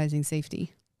prioritizing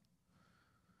safety.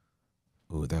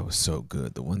 Oh, that was so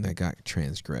good. The one that got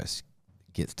transgressed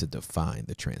gets to define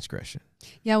the transgression.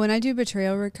 Yeah, when I do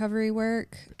betrayal recovery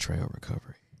work, Betrayal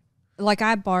recovery. like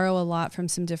I borrow a lot from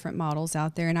some different models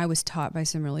out there, and I was taught by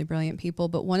some really brilliant people.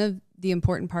 But one of the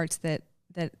important parts that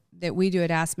we do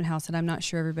at Aspen House that I'm not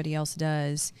sure everybody else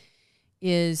does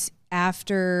is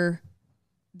after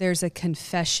there's a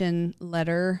confession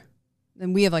letter,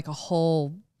 then we have like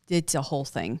it's a whole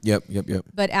thing. Yep.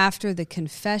 But after the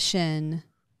confession,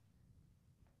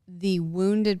 the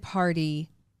wounded party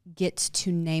gets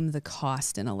to name the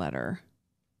cost in a letter.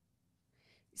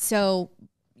 So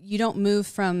you don't move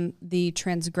from the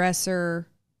transgressor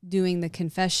doing the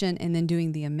confession and then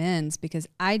doing the amends, because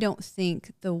I don't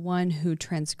think the one who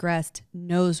transgressed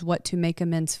knows what to make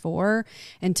amends for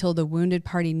until the wounded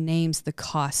party names the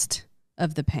cost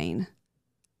of the pain.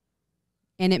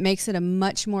 And it makes it a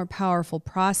much more powerful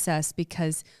process,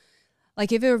 because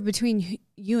like if it were between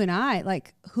you and I,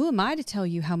 like who am I to tell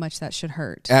you how much that should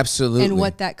hurt? Absolutely. And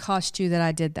what that cost you that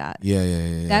I did that.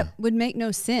 Yeah. That would make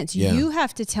no sense. Yeah. You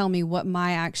have to tell me what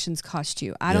my actions cost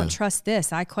you. I don't trust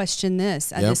this. I question this.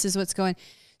 This is what's going.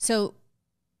 So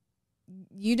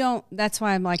you don't, that's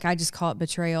why I'm like, I just call it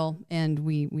betrayal, and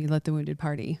we let the wounded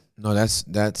party. No, that's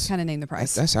kind of name the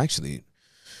price. That's actually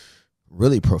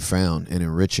really profound and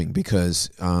enriching, because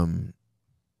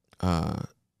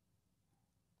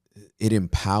it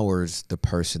empowers the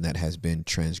person that has been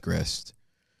transgressed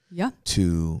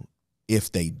to,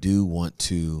 if they do want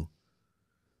to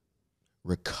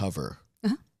recover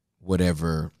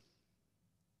whatever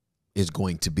is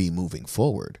going to be moving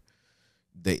forward,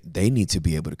 they need to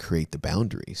be able to create the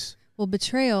boundaries. Well,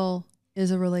 betrayal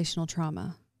is a relational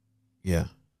trauma. Yeah.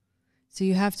 So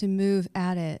you have to move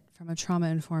at it from a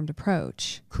trauma-informed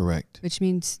approach. Correct. Which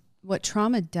means what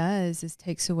trauma does is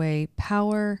takes away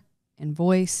power and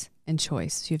voice and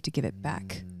choice. So you have to give it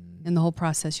back. In the whole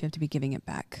process, you have to be giving it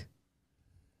back.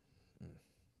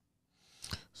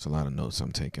 It's a lot of notes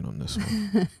I'm taking on this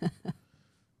one.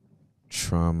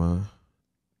 Trauma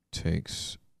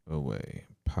takes away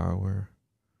power,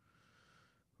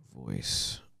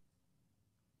 voice,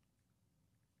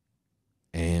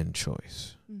 and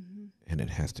choice. Mm-hmm. And it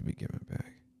has to be given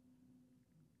back.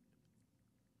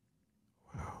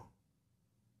 Wow.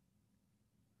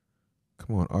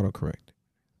 Come on, autocorrect.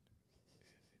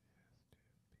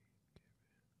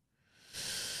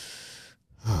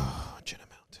 Oh, Jenna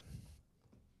Mountain.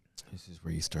 This is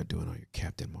where you start doing all your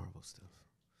Captain Marvel stuff.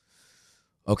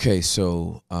 Okay,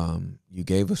 so you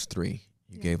gave us 3.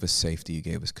 You gave us safety. You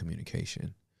gave us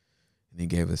communication. And you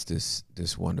gave us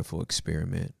this wonderful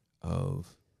experiment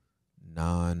of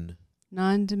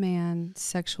non-demand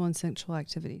sexual and sensual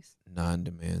activities.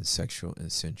 Non-demand sexual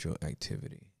and sensual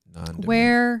activity.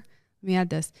 Where, let me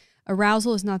add this,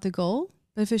 arousal is not the goal,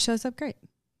 but if it shows up, great.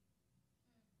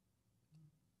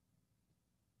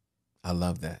 I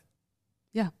love that.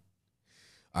 Yeah.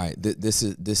 All right. This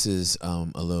is a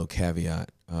little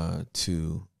caveat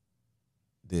to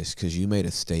this, because you made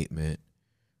a statement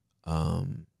that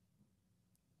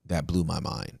that blew my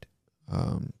mind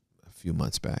a few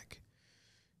months back,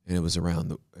 and it was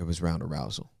around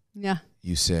arousal. Yeah.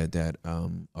 You said that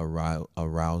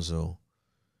arousal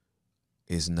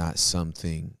is not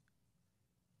something.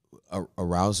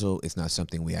 Arousal is not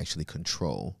something we actually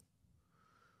control.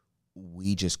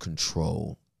 We just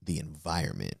control the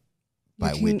environment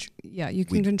you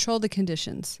can control the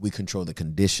conditions. We control the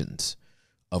conditions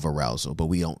of arousal, but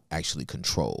we don't actually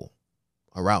control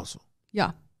arousal.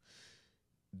 Yeah.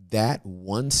 That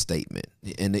one statement,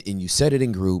 and you said it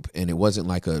in group, and it wasn't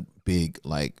like a big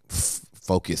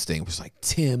focus thing. It was like,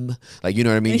 Tim, like, you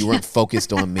know what I mean? You weren't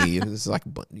focused on me. It was like,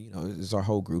 it's our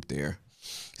whole group there.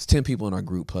 It's 10 people in our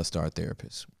group plus our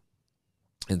therapist,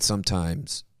 and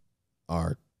sometimes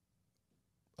our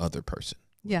other person.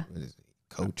 Yeah.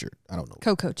 Coach, or I don't know.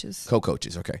 Co-coaches.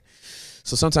 Co-coaches, okay.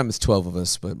 So sometimes it's 12 of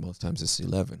us, but most times it's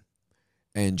 11.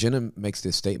 And Jenna makes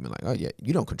this statement like, oh, yeah,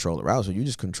 you don't control arousal. You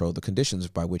just control the conditions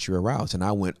by which you're aroused. And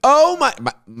I went, oh, my.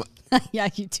 Yeah,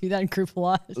 you do that in group a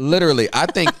lot. Literally, I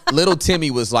think little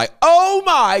Timmy was like, oh,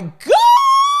 my God.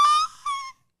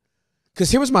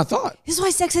 Because here was my thought. This is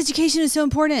why sex education is so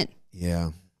important.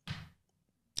 Yeah.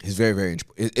 It's very, very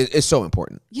important. It's so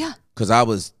important. Yeah. Because I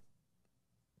was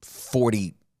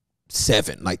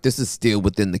 47. Like, this is still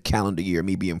within the calendar year,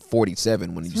 me being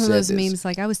 47 when you said those this. memes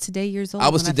like, I was today years old. I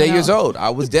was today years old. I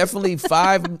was definitely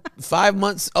five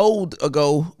months old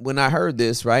ago when I heard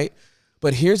this, right?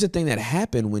 But here's the thing that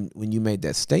happened when you made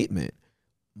that statement.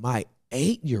 My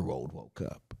 8-year-old woke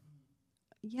up.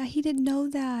 Yeah, he didn't know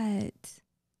that.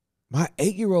 My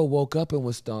 8-year-old woke up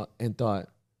and thought,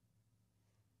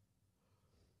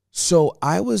 so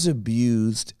I was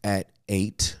abused at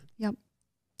 8. Yep.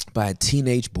 By a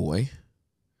teenage boy.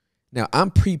 Now, I'm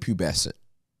prepubescent.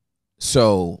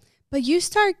 So. But you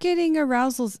start getting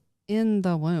arousals in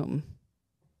the womb.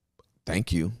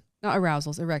 Thank you. Not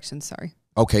arousals, erections, sorry.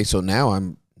 Okay, so now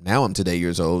I'm today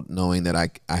years old knowing that I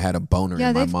had a boner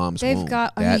in my mom's womb.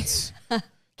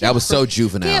 That was so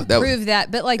juvenile. Can't prove that,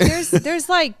 but like there's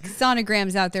like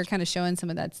sonograms out there kind of showing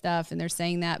some of that stuff, and they're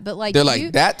saying that. But like they're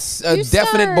like, that's a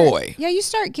definite boy. Yeah, you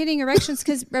start getting erections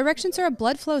because erections are a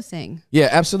blood flow thing. Yeah,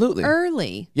 absolutely.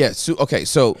 Early. Yeah. So okay.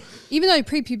 So even though you're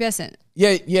prepubescent.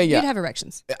 Yeah. You'd have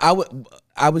erections. I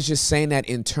was just saying that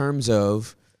in terms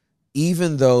of,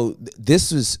 even though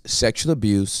this is sexual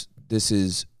abuse, this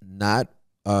is not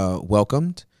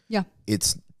welcomed. Yeah.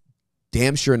 It's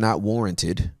damn sure not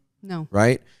warranted. No.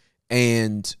 Right?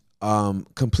 And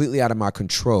completely out of my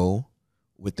control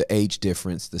with the age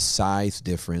difference, the size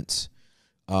difference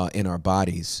in our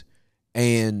bodies.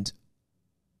 And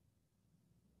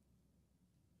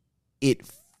it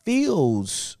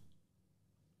feels...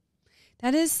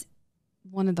 That is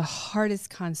one of the hardest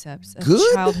concepts of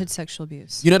childhood sexual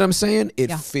abuse. You know what I'm saying?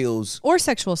 It feels... Or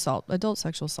sexual assault, adult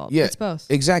sexual assault. Yeah, it's both.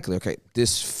 Exactly. Okay.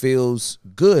 This feels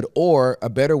good. Or a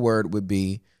better word would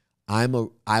be, I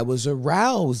was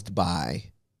aroused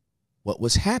by what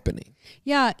was happening.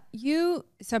 Yeah,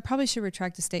 so I probably should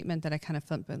retract a statement that I kind of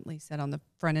flippantly said on the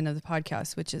front end of the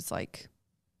podcast, which is like,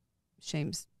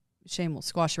 shame will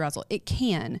squash arousal. It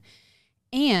can.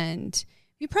 And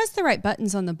if you press the right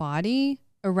buttons on the body,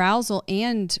 arousal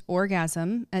and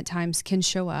orgasm at times can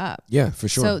show up. Yeah, for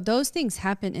sure. So those things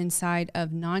happen inside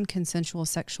of non-consensual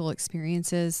sexual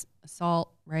experiences,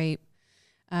 assault, rape,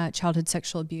 childhood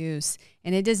sexual abuse,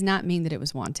 and it does not mean that it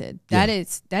was wanted. That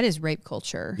is rape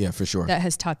culture. Yeah, for sure. That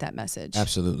has taught that message.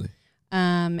 Absolutely.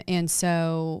 And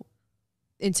so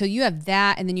you have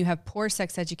that, and then you have poor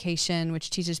sex education, which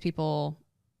teaches people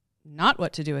not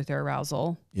what to do with their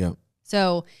arousal. Yeah.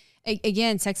 So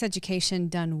again, sex education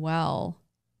done well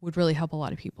would really help a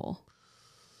lot of people.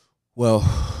 Well,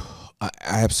 I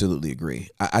absolutely agree.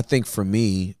 I think for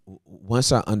me,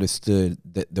 once I understood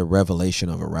the revelation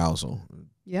of arousal,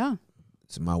 yeah,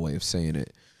 it's my way of saying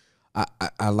it.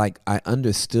 I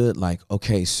understood, like,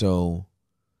 okay, so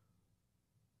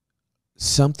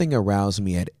something aroused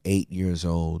me at 8 years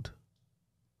old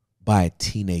by a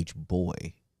teenage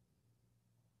boy.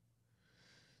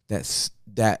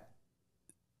 That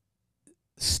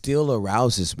still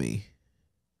arouses me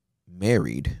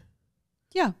married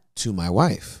to my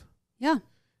wife. Yeah.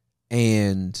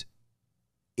 And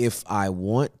if I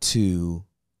want to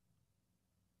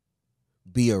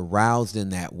be aroused in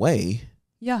that way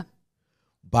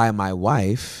by my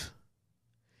wife,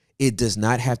 it does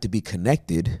not have to be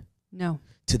connected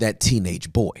to that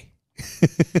teenage boy.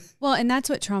 Well, and that's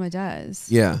what trauma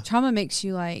does. Yeah. Trauma makes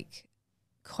you like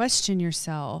question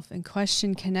yourself and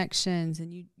question connections,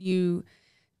 and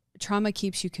trauma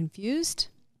keeps you confused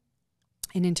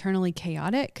and internally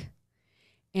chaotic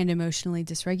and emotionally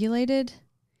dysregulated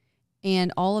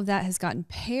And all of that has gotten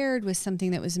paired with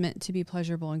something that was meant to be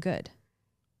pleasurable and good.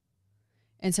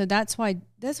 And so that's why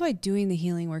doing the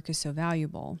healing work is so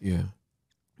valuable. Yeah.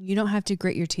 You don't have to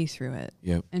grit your teeth through it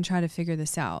and try to figure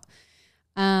this out.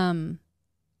 Well,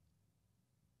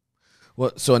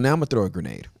 so now I'm going to throw a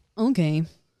grenade. Okay.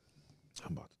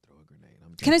 I'm about to throw a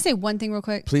grenade. Can I say one thing real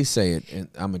quick? Please say it, and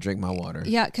I'm going to drink my water.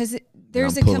 Yeah, because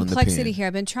there's a complexity here.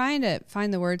 I've been trying to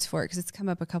find the words for it because it's come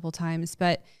up a couple times,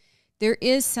 but there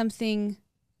is something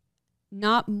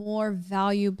not more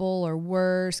valuable or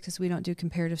worse, because we don't do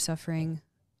comparative suffering,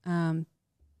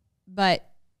 but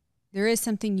there is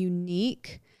something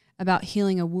unique about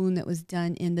healing a wound that was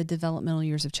done in the developmental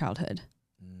years of childhood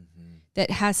that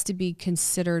has to be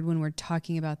considered when we're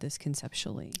talking about this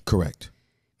conceptually. Correct.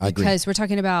 I agree. Because we're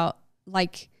talking about,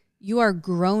 like, you are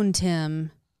grown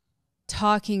Tim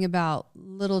talking about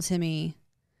little Timmy.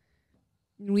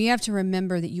 We have to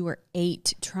remember that you were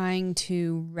 8 trying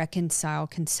to reconcile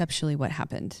conceptually what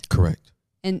happened. Correct.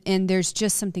 And there's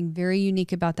just something very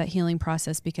unique about that healing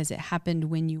process because it happened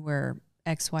when you were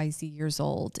XYZ years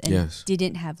old and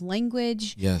didn't have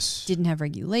language, didn't have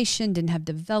regulation, didn't have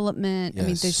development. I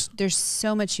mean, there's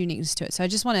so much uniqueness to it. So I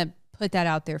just want to put that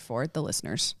out there for the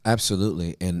listeners.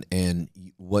 Absolutely. And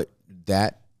what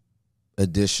that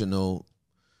additional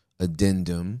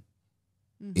addendum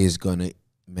is going to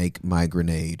make my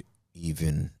grenade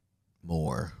even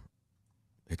more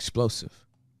explosive.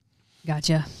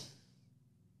 Gotcha.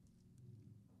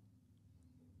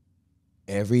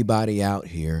 Everybody out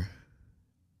here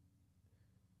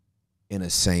in a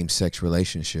same-sex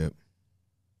relationship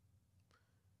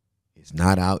is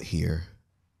not out here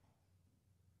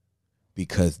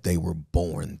because they were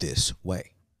born this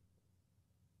way.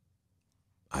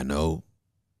 I know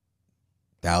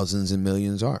thousands and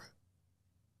millions are.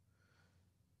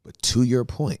 But to your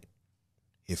point,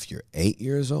 if you're 8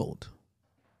 years old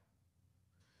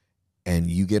and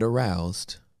you get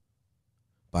aroused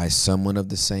by someone of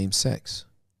the same sex,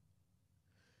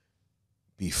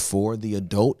 before the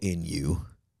adult in you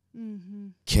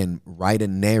can write a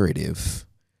narrative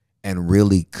and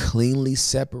really cleanly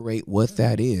separate what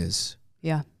that is,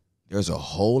 there's a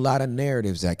whole lot of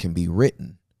narratives that can be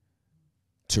written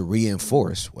to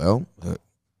reinforce, well,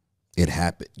 it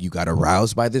happened. You got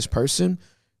aroused by this person.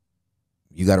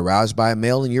 You got aroused by a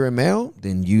male and you're a male,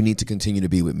 then you need to continue to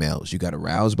be with males. You got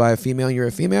aroused by a female and you're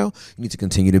a female, you need to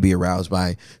continue to be aroused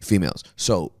by females.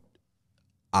 So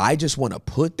I just want to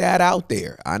put that out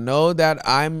there. I know that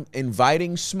I'm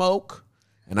inviting smoke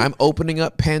and I'm opening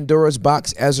up Pandora's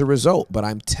box as a result, but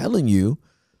I'm telling you,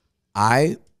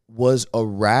 I was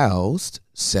aroused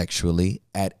sexually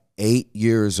at 8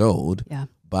 years old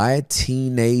by a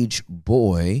teenage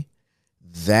boy.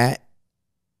 That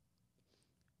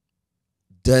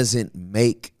doesn't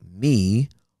make me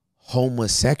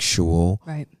homosexual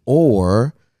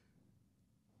or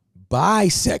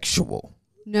bisexual.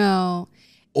 No.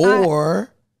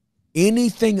 Or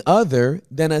anything other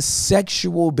than a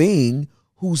sexual being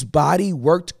whose body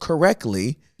worked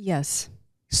correctly.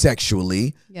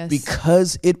 Sexually.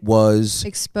 Because it was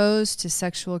exposed to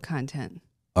sexual content.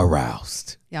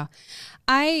 Aroused. Yeah.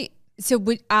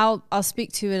 I'll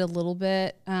speak to it a little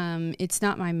bit. It's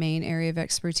not my main area of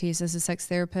expertise as a sex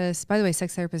therapist. By the way,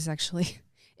 sex therapist is actually,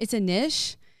 it's a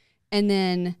niche and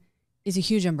then is a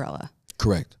huge umbrella.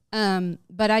 Correct.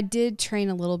 But I did train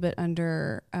a little bit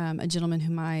under a gentleman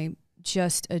whom I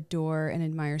just adore and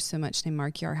admire so much named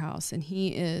Mark Yarhouse. And he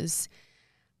is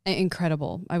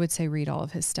incredible. I would say read all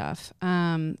of his stuff.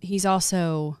 He's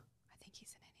also, I think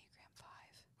he's an Enneagram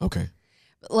 5. Okay.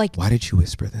 Like, why did you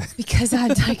whisper that? Because I'm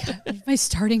like, am I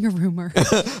starting a rumor? But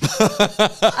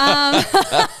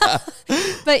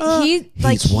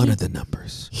he's one of the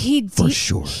numbers. For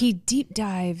sure. He deep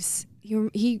dives.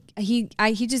 He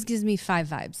just gives me 5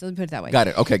 vibes. Let me put it that way. Got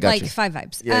it. Okay, got you. Like 5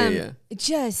 vibes. Yeah.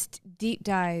 Just deep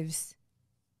dives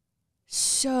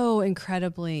so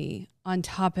incredibly on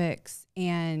topics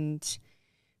and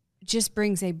just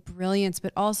brings a brilliance,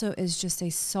 but also is just a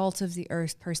salt of the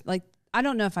earth person. Like, I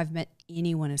don't know if I've met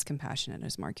anyone as compassionate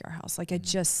as Mark Yarhouse. Like, I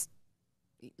just,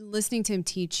 listening to him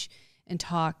teach and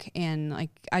talk, and like,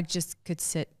 I just could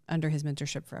sit under his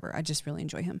mentorship forever. I just really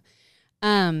enjoy him.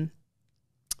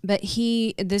 But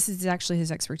this is actually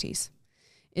his expertise,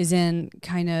 is in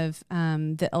kind of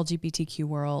the LGBTQ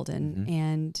world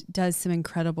and does some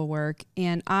incredible work.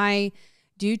 And I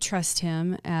do trust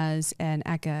him as an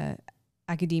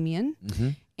academician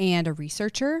and a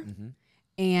researcher.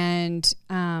 And,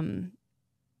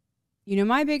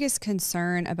 my biggest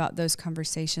concern about those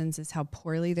conversations is how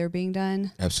poorly they're being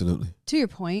done. Absolutely. To your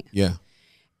point. Yeah.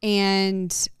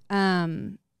 And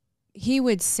he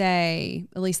would say,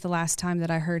 at least the last time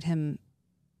that I heard him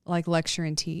like lecture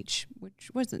and teach, which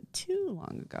wasn't too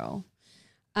long ago,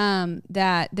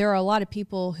 that there are a lot of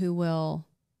people who will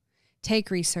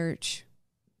take research,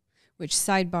 which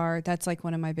sidebar, that's like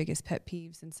one of my biggest pet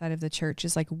peeves inside of the church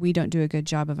is like, we don't do a good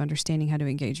job of understanding how to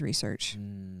engage research.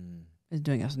 It's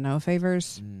doing us no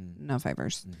favors, no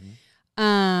favors.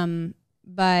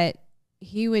 But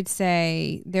he would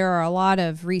say there are a lot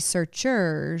of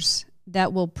researchers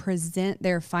that will present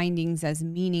their findings as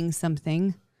meaning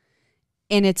something,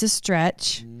 and it's a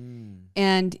stretch.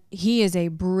 And he is a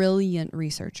brilliant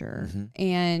researcher.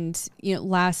 And, you know,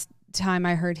 last time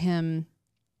I heard him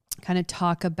kind of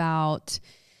talk about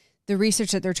the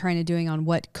research that they're trying to doing on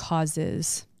what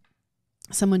causes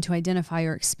someone to identify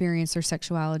or experience their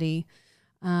sexuality.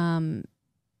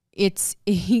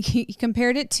 He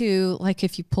compared it to like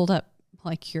if you pulled up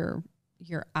like your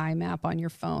iMap on your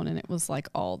phone and it was like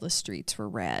all the streets were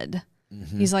red.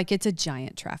 He's like, it's a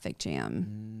giant traffic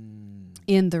jam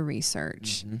in the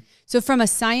research. So from a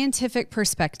scientific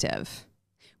perspective,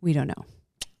 we don't know.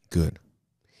 Good.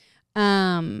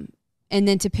 And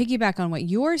then to piggyback on what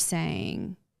you're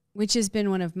saying, which has been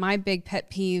one of my big pet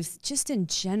peeves just in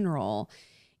general,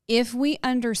 if we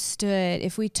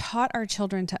taught our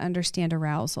children to understand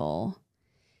arousal,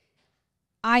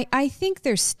 I think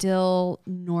there's still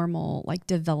normal like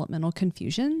developmental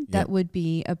confusion that would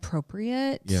be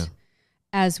appropriate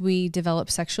as we develop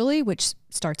sexually, which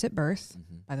starts at birth,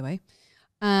 by the way,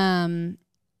 that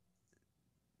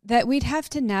we'd have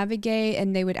to navigate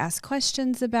and they would ask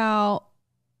questions about.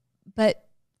 But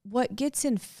what gets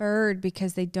inferred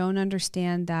because they don't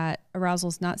understand that arousal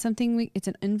is not something it's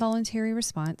an involuntary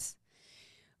response.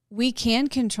 We can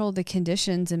control the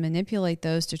conditions and manipulate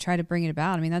those to try to bring it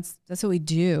about. I mean, that's what we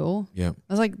do. Yeah.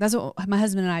 That's what my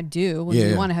husband and I do when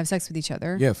we want to have sex with each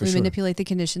other. Yeah, for sure. We manipulate the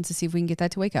conditions to see if we can get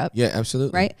that to wake up. Yeah,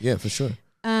 absolutely. Right? Yeah, for sure.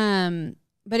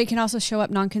 But it can also show up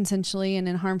non-consensually and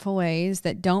in harmful ways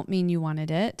that don't mean you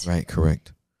wanted it. Right,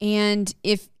 correct. And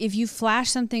if you flash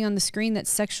something on the screen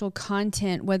that's sexual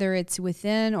content, whether it's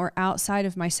within or outside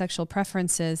of my sexual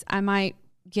preferences, I might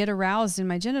get aroused in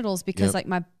my genitals because like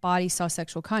my body saw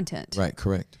sexual content. Right,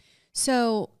 correct.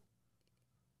 So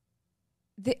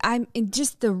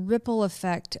just the ripple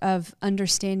effect of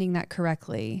understanding that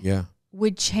correctly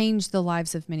would change the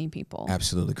lives of many people.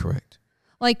 Absolutely correct.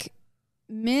 Like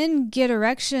men get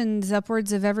erections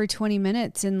upwards of every 20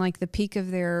 minutes in like the peak of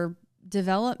their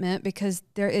development because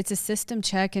it's a system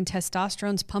check and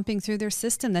testosterone's pumping through their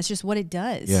system. That's just what it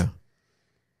does. Yeah.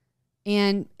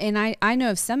 And I know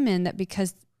of some men that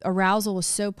because arousal was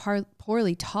so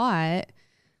poorly taught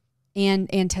and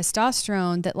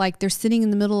testosterone that like they're sitting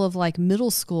in the middle of like middle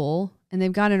school and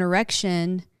they've got an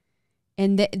erection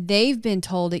and they've been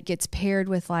told it gets paired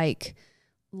with like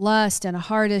lust and a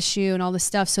heart issue and all this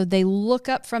stuff. So they look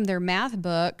up from their math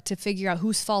book to figure out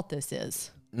whose fault this is.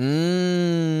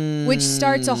 Which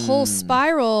starts a whole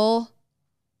spiral.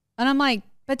 And I'm like,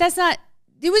 but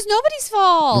it was nobody's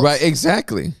fault. Right,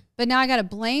 exactly. But now I got to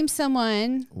blame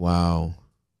someone. Wow.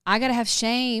 I got to have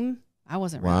shame. I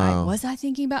wasn't right. Was I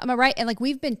thinking about, am I right? And like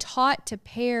we've been taught to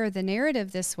pair the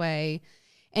narrative this way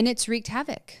and it's wreaked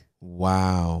havoc.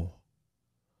 Wow.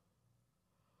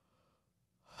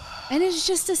 And it's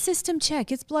just a system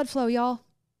check. It's blood flow, y'all.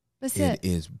 That's it. It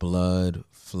is blood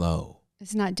flow.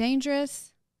 It's not dangerous.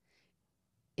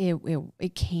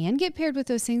 It can get paired with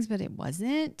those things, but it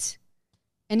wasn't.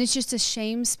 And it's just a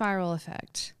shame spiral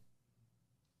effect.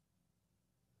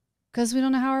 Because we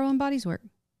don't know how our own bodies work.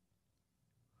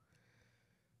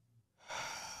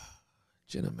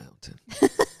 Jenna Mountain.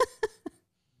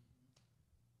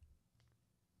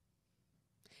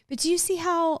 But do you see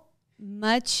how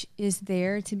much is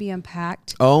there to be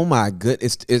unpacked? Oh my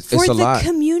goodness, it's a lot. For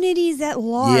the communities at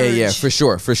large. Yeah, for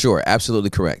sure. Absolutely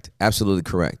correct.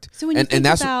 So when you think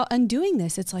about undoing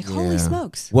this, it's like, holy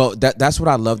smokes. Well, that's what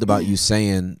I loved about you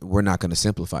saying we're not going to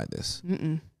simplify this.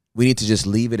 We need to just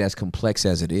leave it as complex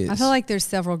as it is. I feel like there's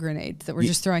several grenades that we're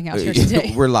just throwing out here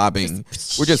today. We're lobbing.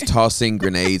 We're just tossing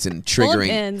grenades and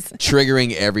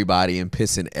triggering everybody and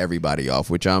pissing everybody off,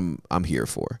 which I'm here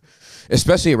for,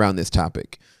 especially around this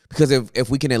topic. Because if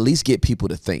we can at least get people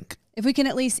to think. If we can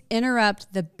at least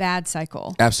interrupt the bad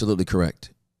cycle. Absolutely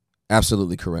correct.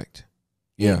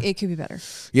 Yeah. It could be better.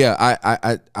 Yeah,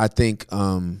 I think,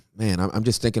 man, I'm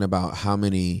just thinking about how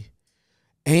many,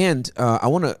 and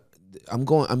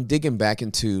I'm digging back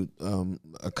into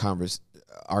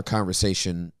our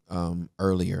conversation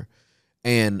earlier,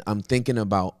 and I'm thinking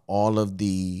about all of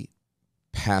the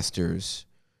pastors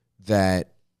that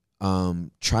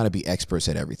try to be experts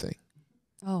at everything.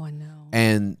 Oh, I know.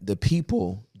 And the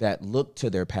people that look to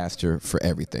their pastor for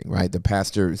everything, right? The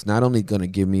pastor is not only going to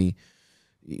give me,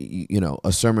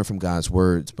 a sermon from God's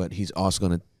words, but he's also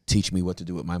going to teach me what to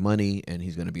do with my money, and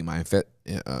he's going to be my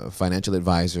financial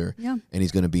advisor, and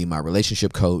he's going to be my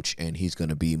relationship coach, and he's going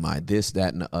to be my this,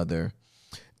 that, and the other.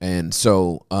 And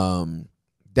so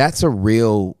that's a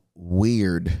real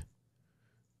weird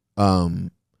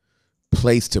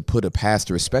place to put a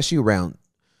pastor, especially around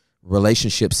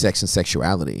relationship, sex, and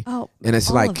sexuality. Oh, and it's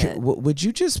all like, of it. would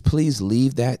you just please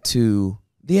leave that to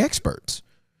the experts?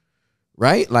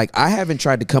 Right? Like, I haven't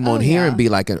tried to come on here and be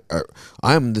like,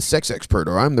 I'm the sex expert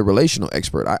or I'm the relational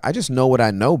expert. I just know what I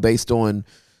know based on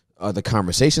the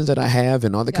conversations that I have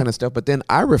and all that kind of stuff. But then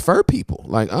I refer people.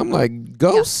 Like, I'm like,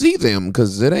 go see them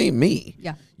because it ain't me.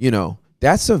 Yeah.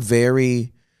 That's a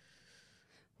very...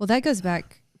 Well, that goes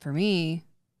back for me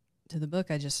to the book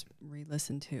I just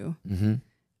re-listened to. Mm-hmm.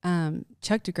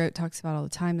 Chuck DeGroat talks about all the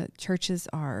time that churches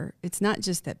it's not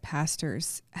just that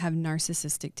pastors have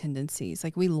narcissistic tendencies.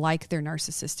 Like, we like their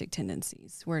narcissistic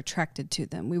tendencies. We're attracted to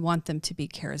them. We want them to be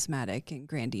charismatic and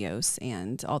grandiose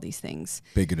and all these things.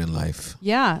 Bigger than life.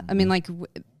 Yeah. Mm-hmm. I mean, like,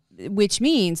 which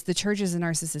means the church is a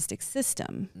narcissistic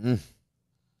system. Mm.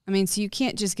 I mean, so you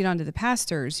can't just get onto the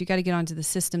pastors. You got to get onto the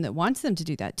system that wants them to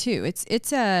do that too.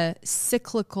 It's a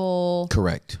cyclical.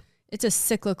 Correct. It's a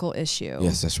cyclical issue.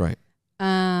 Yes, that's right.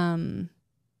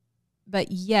 But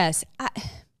yes,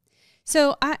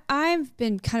 I've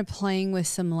been kind of playing with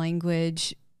some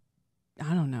language,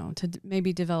 I don't know, to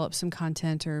maybe develop some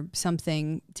content or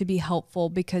something to be helpful,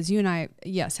 because you and I,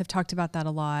 yes, have talked about that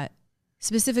a lot,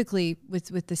 specifically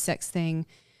with the sex thing.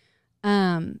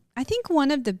 I think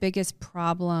one of the biggest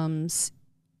problems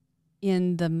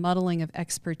in the muddling of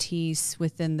expertise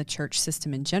within the church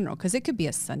system in general, because it could be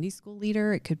a Sunday school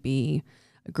leader, it could be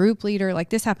a group leader, like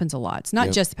this happens a lot. It's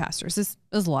not just pastors.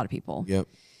 There's a lot of people. Yep.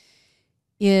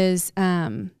 Is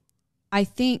I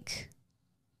think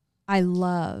I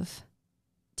love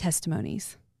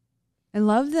testimonies. I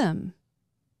love them.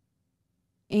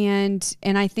 And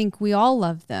I think we all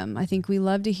love them. I think we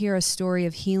love to hear a story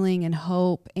of healing and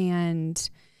hope and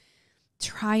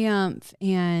triumph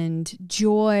and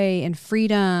joy and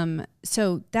freedom.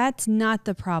 So that's not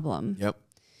the problem. Yep.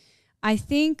 I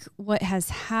think what has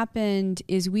happened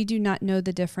is we do not know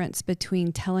the difference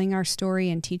between telling our story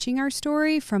and teaching our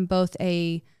story from both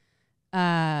a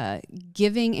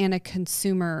giving and a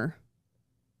consumer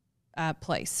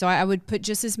place. So I would put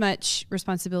just as much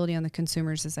responsibility on the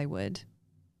consumers as I would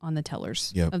on the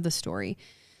tellers of the story.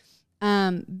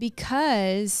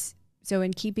 Because, so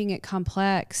in keeping it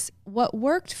complex, what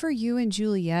worked for you and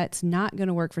Juliet's not going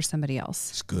to work for somebody else.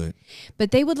 It's good.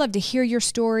 But they would love to hear your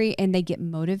story, and they get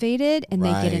motivated and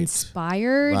they get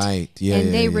inspired. Right. Yeah.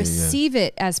 And they receive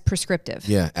it as prescriptive.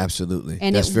 Yeah, absolutely.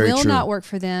 And that's it very will true. not work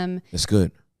for them. That's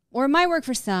good. Or it might work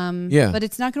for some, but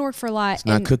it's not going to work for a lot. It's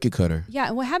not cookie cutter. Yeah,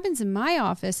 and what happens in my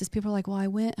office is people are like, well, I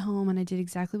went home and I did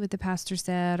exactly what the pastor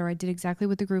said, or I did exactly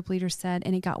what the group leader said,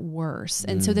 and it got worse.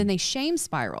 And so then they shame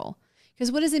spiral.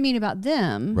 Because what does it mean about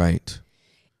them? Right.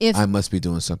 If I must be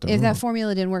doing something if wrong. that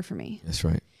formula didn't work for me. That's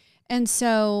right. And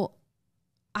so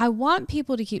I want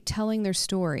people to keep telling their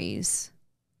stories,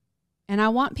 and I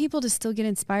want people to still get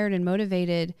inspired and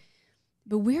motivated.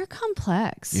 But we're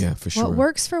complex. Yeah, for sure. What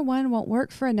works for one won't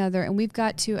work for another. And we've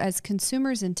got to, as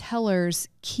consumers and tellers,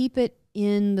 keep it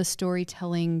in the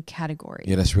storytelling category.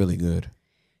 Yeah, that's really good.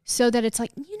 So that it's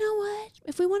like, you know what?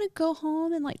 If we want to go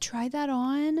home and like try that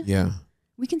on, Yeah.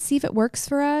 we can see if it works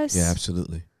for us. Yeah,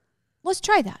 absolutely. Let's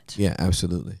try that. Yeah,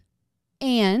 absolutely.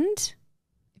 And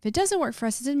if it doesn't work for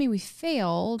us, it doesn't mean we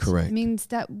failed. Correct. It means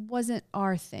that wasn't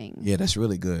our thing. Yeah, that's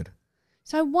really good.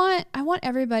 So I want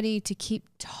everybody to keep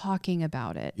talking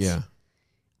about it. Yeah.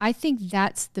 I think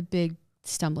that's the big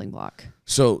stumbling block.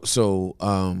 So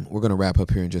we're going to wrap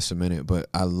up here in just a minute, but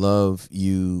I love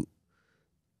the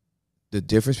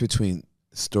difference between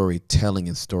storytelling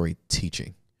and story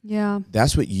teaching. Yeah.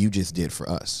 That's what you just did for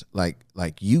us. Like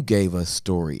you gave us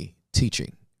story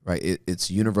teaching, right? It's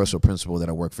a universal principle that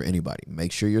I work for anybody.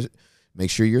 Make sure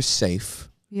you're safe.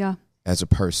 Yeah. As a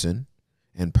person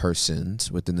and persons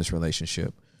within this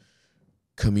relationship.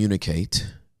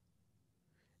 Communicate,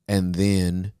 and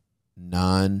then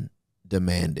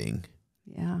non-demanding.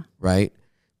 Yeah. Right?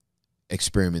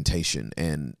 Experimentation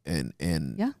and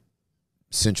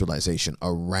centralization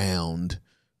around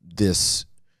this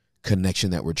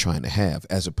connection that we're trying to have,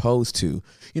 as opposed to,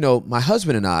 my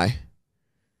husband and I,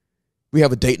 we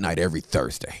have a date night every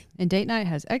Thursday. And date night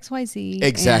has XYZ.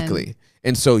 Exactly.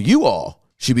 And so you all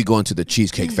should be going to the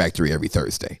Cheesecake Factory every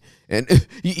Thursday. And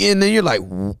then you're like,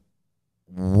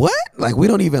 what? Like, we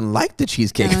don't even like the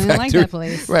Cheesecake Factory. Like that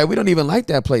place. Right, we don't even like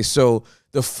that place. So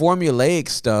the formulaic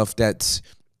stuff that's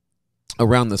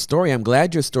around the story, I'm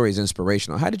glad your story is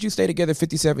inspirational. How did you stay together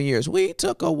 57 years? We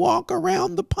took a walk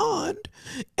around the pond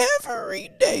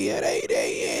every day at 8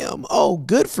 a.m. Oh,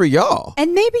 good for y'all.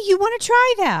 And maybe you want to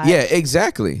try that. Yeah,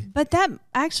 exactly. But that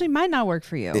actually might not work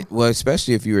for you. Well,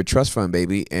 especially if you were a trust fund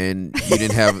baby and you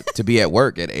didn't have to be at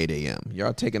work at 8 a.m.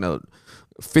 Y'all taking a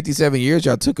 57 years,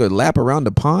 y'all took a lap around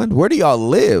the pond. Where do y'all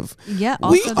live? Yeah,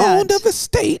 we also owned that. an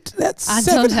estate that's I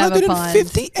don't have a pond.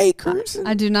 750 acres.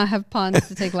 I do not have ponds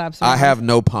to take laps around. I have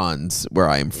no ponds where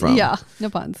I am from. Yeah,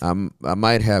 no ponds. I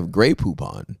might have Grey Poo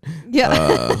Pond.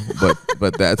 Yeah.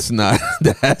 But that's not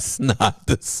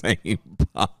the same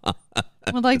pond.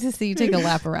 I would like to see you take a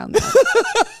lap around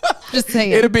that. Just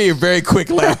saying. It'll be a very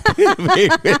quick lap.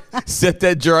 Set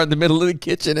that jar in the middle of the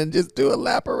kitchen and just do a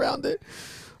lap around it.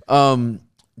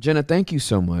 Jenna, thank you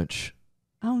so much.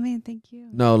 Oh man, thank you.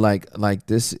 No, like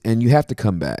this, and you have to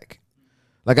come back.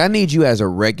 Like, I need you as a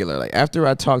regular. Like, after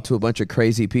I talk to a bunch of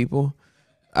crazy people,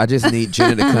 I just need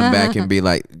Jenna to come back and be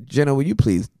like, Jenna, will you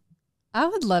please I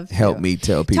would love to help me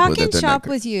tell people Talking that they're shop not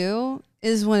with you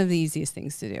is one of the easiest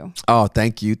things to do. Oh,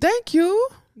 thank you. Thank you.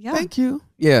 Yeah. Thank you.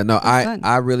 Yeah, no, fun.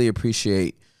 I really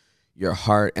appreciate your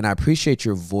heart, and I appreciate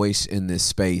your voice in this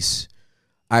space.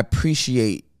 I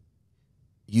appreciate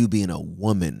you being a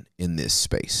woman in this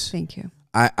space. Thank you.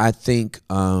 I think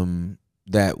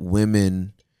that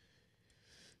women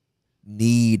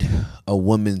need a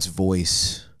woman's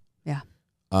voice. Yeah.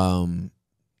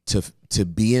 To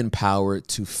be empowered,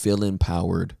 to feel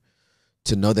empowered,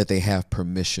 to know that they have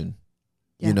permission,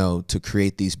 you know, to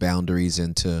create these boundaries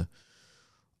and to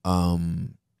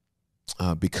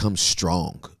become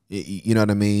strong. You know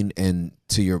what I mean? And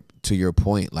to your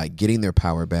point, like getting their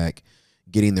power back,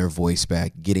 getting their voice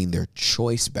back, getting their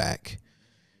choice back.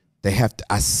 They have to.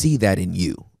 I see that in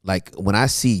you. Like, when I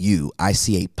see you, I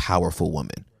see a powerful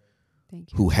woman.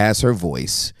 Thank you. Who has her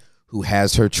voice, who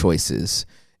has her choices,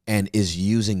 and is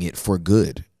using it for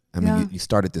good. I mean, you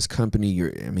started this company.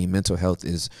 Mental health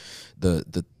is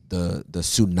the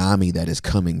tsunami that is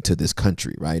coming to this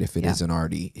country, right? If it hasn't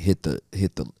already hit the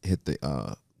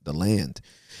land,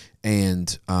 and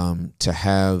to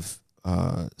have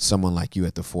someone like you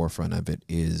at the forefront of it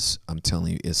is, I'm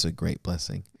telling you, it's a great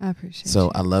blessing. I appreciate it.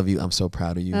 So I love you. I'm so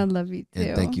proud of you. I love you too.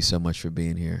 And thank you so much for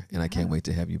being here. And I can't wait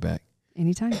to have you back.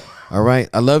 Anytime. All right.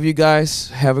 I love you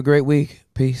guys. Have a great week.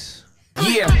 Peace.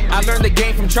 Yeah, I learned the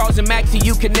game from Charles and Maxie,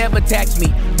 you can never tax me.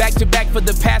 Back to back for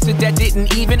the pastor that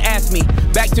didn't even ask me.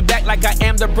 Back to back like I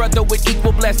am the brother with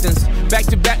equal blessings. Back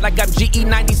to back like I'm GE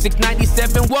 96,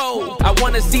 97, whoa. I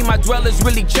wanna see my dwellers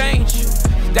really change.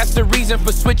 That's the reason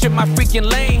for switching my freaking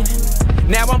lane.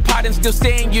 Now I'm potting, still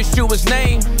saying Yeshua's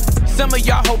name. Some of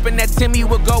y'all hoping that Timmy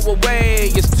will go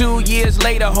away. It's 2 years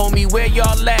later, homie, where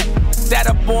y'all at? Sat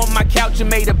up on my couch and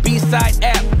made a B-side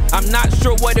app. I'm not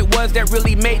sure what it was that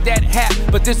really made that happen,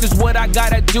 but this is what I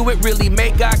gotta do, it really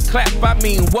made God clap. I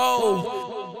mean, whoa.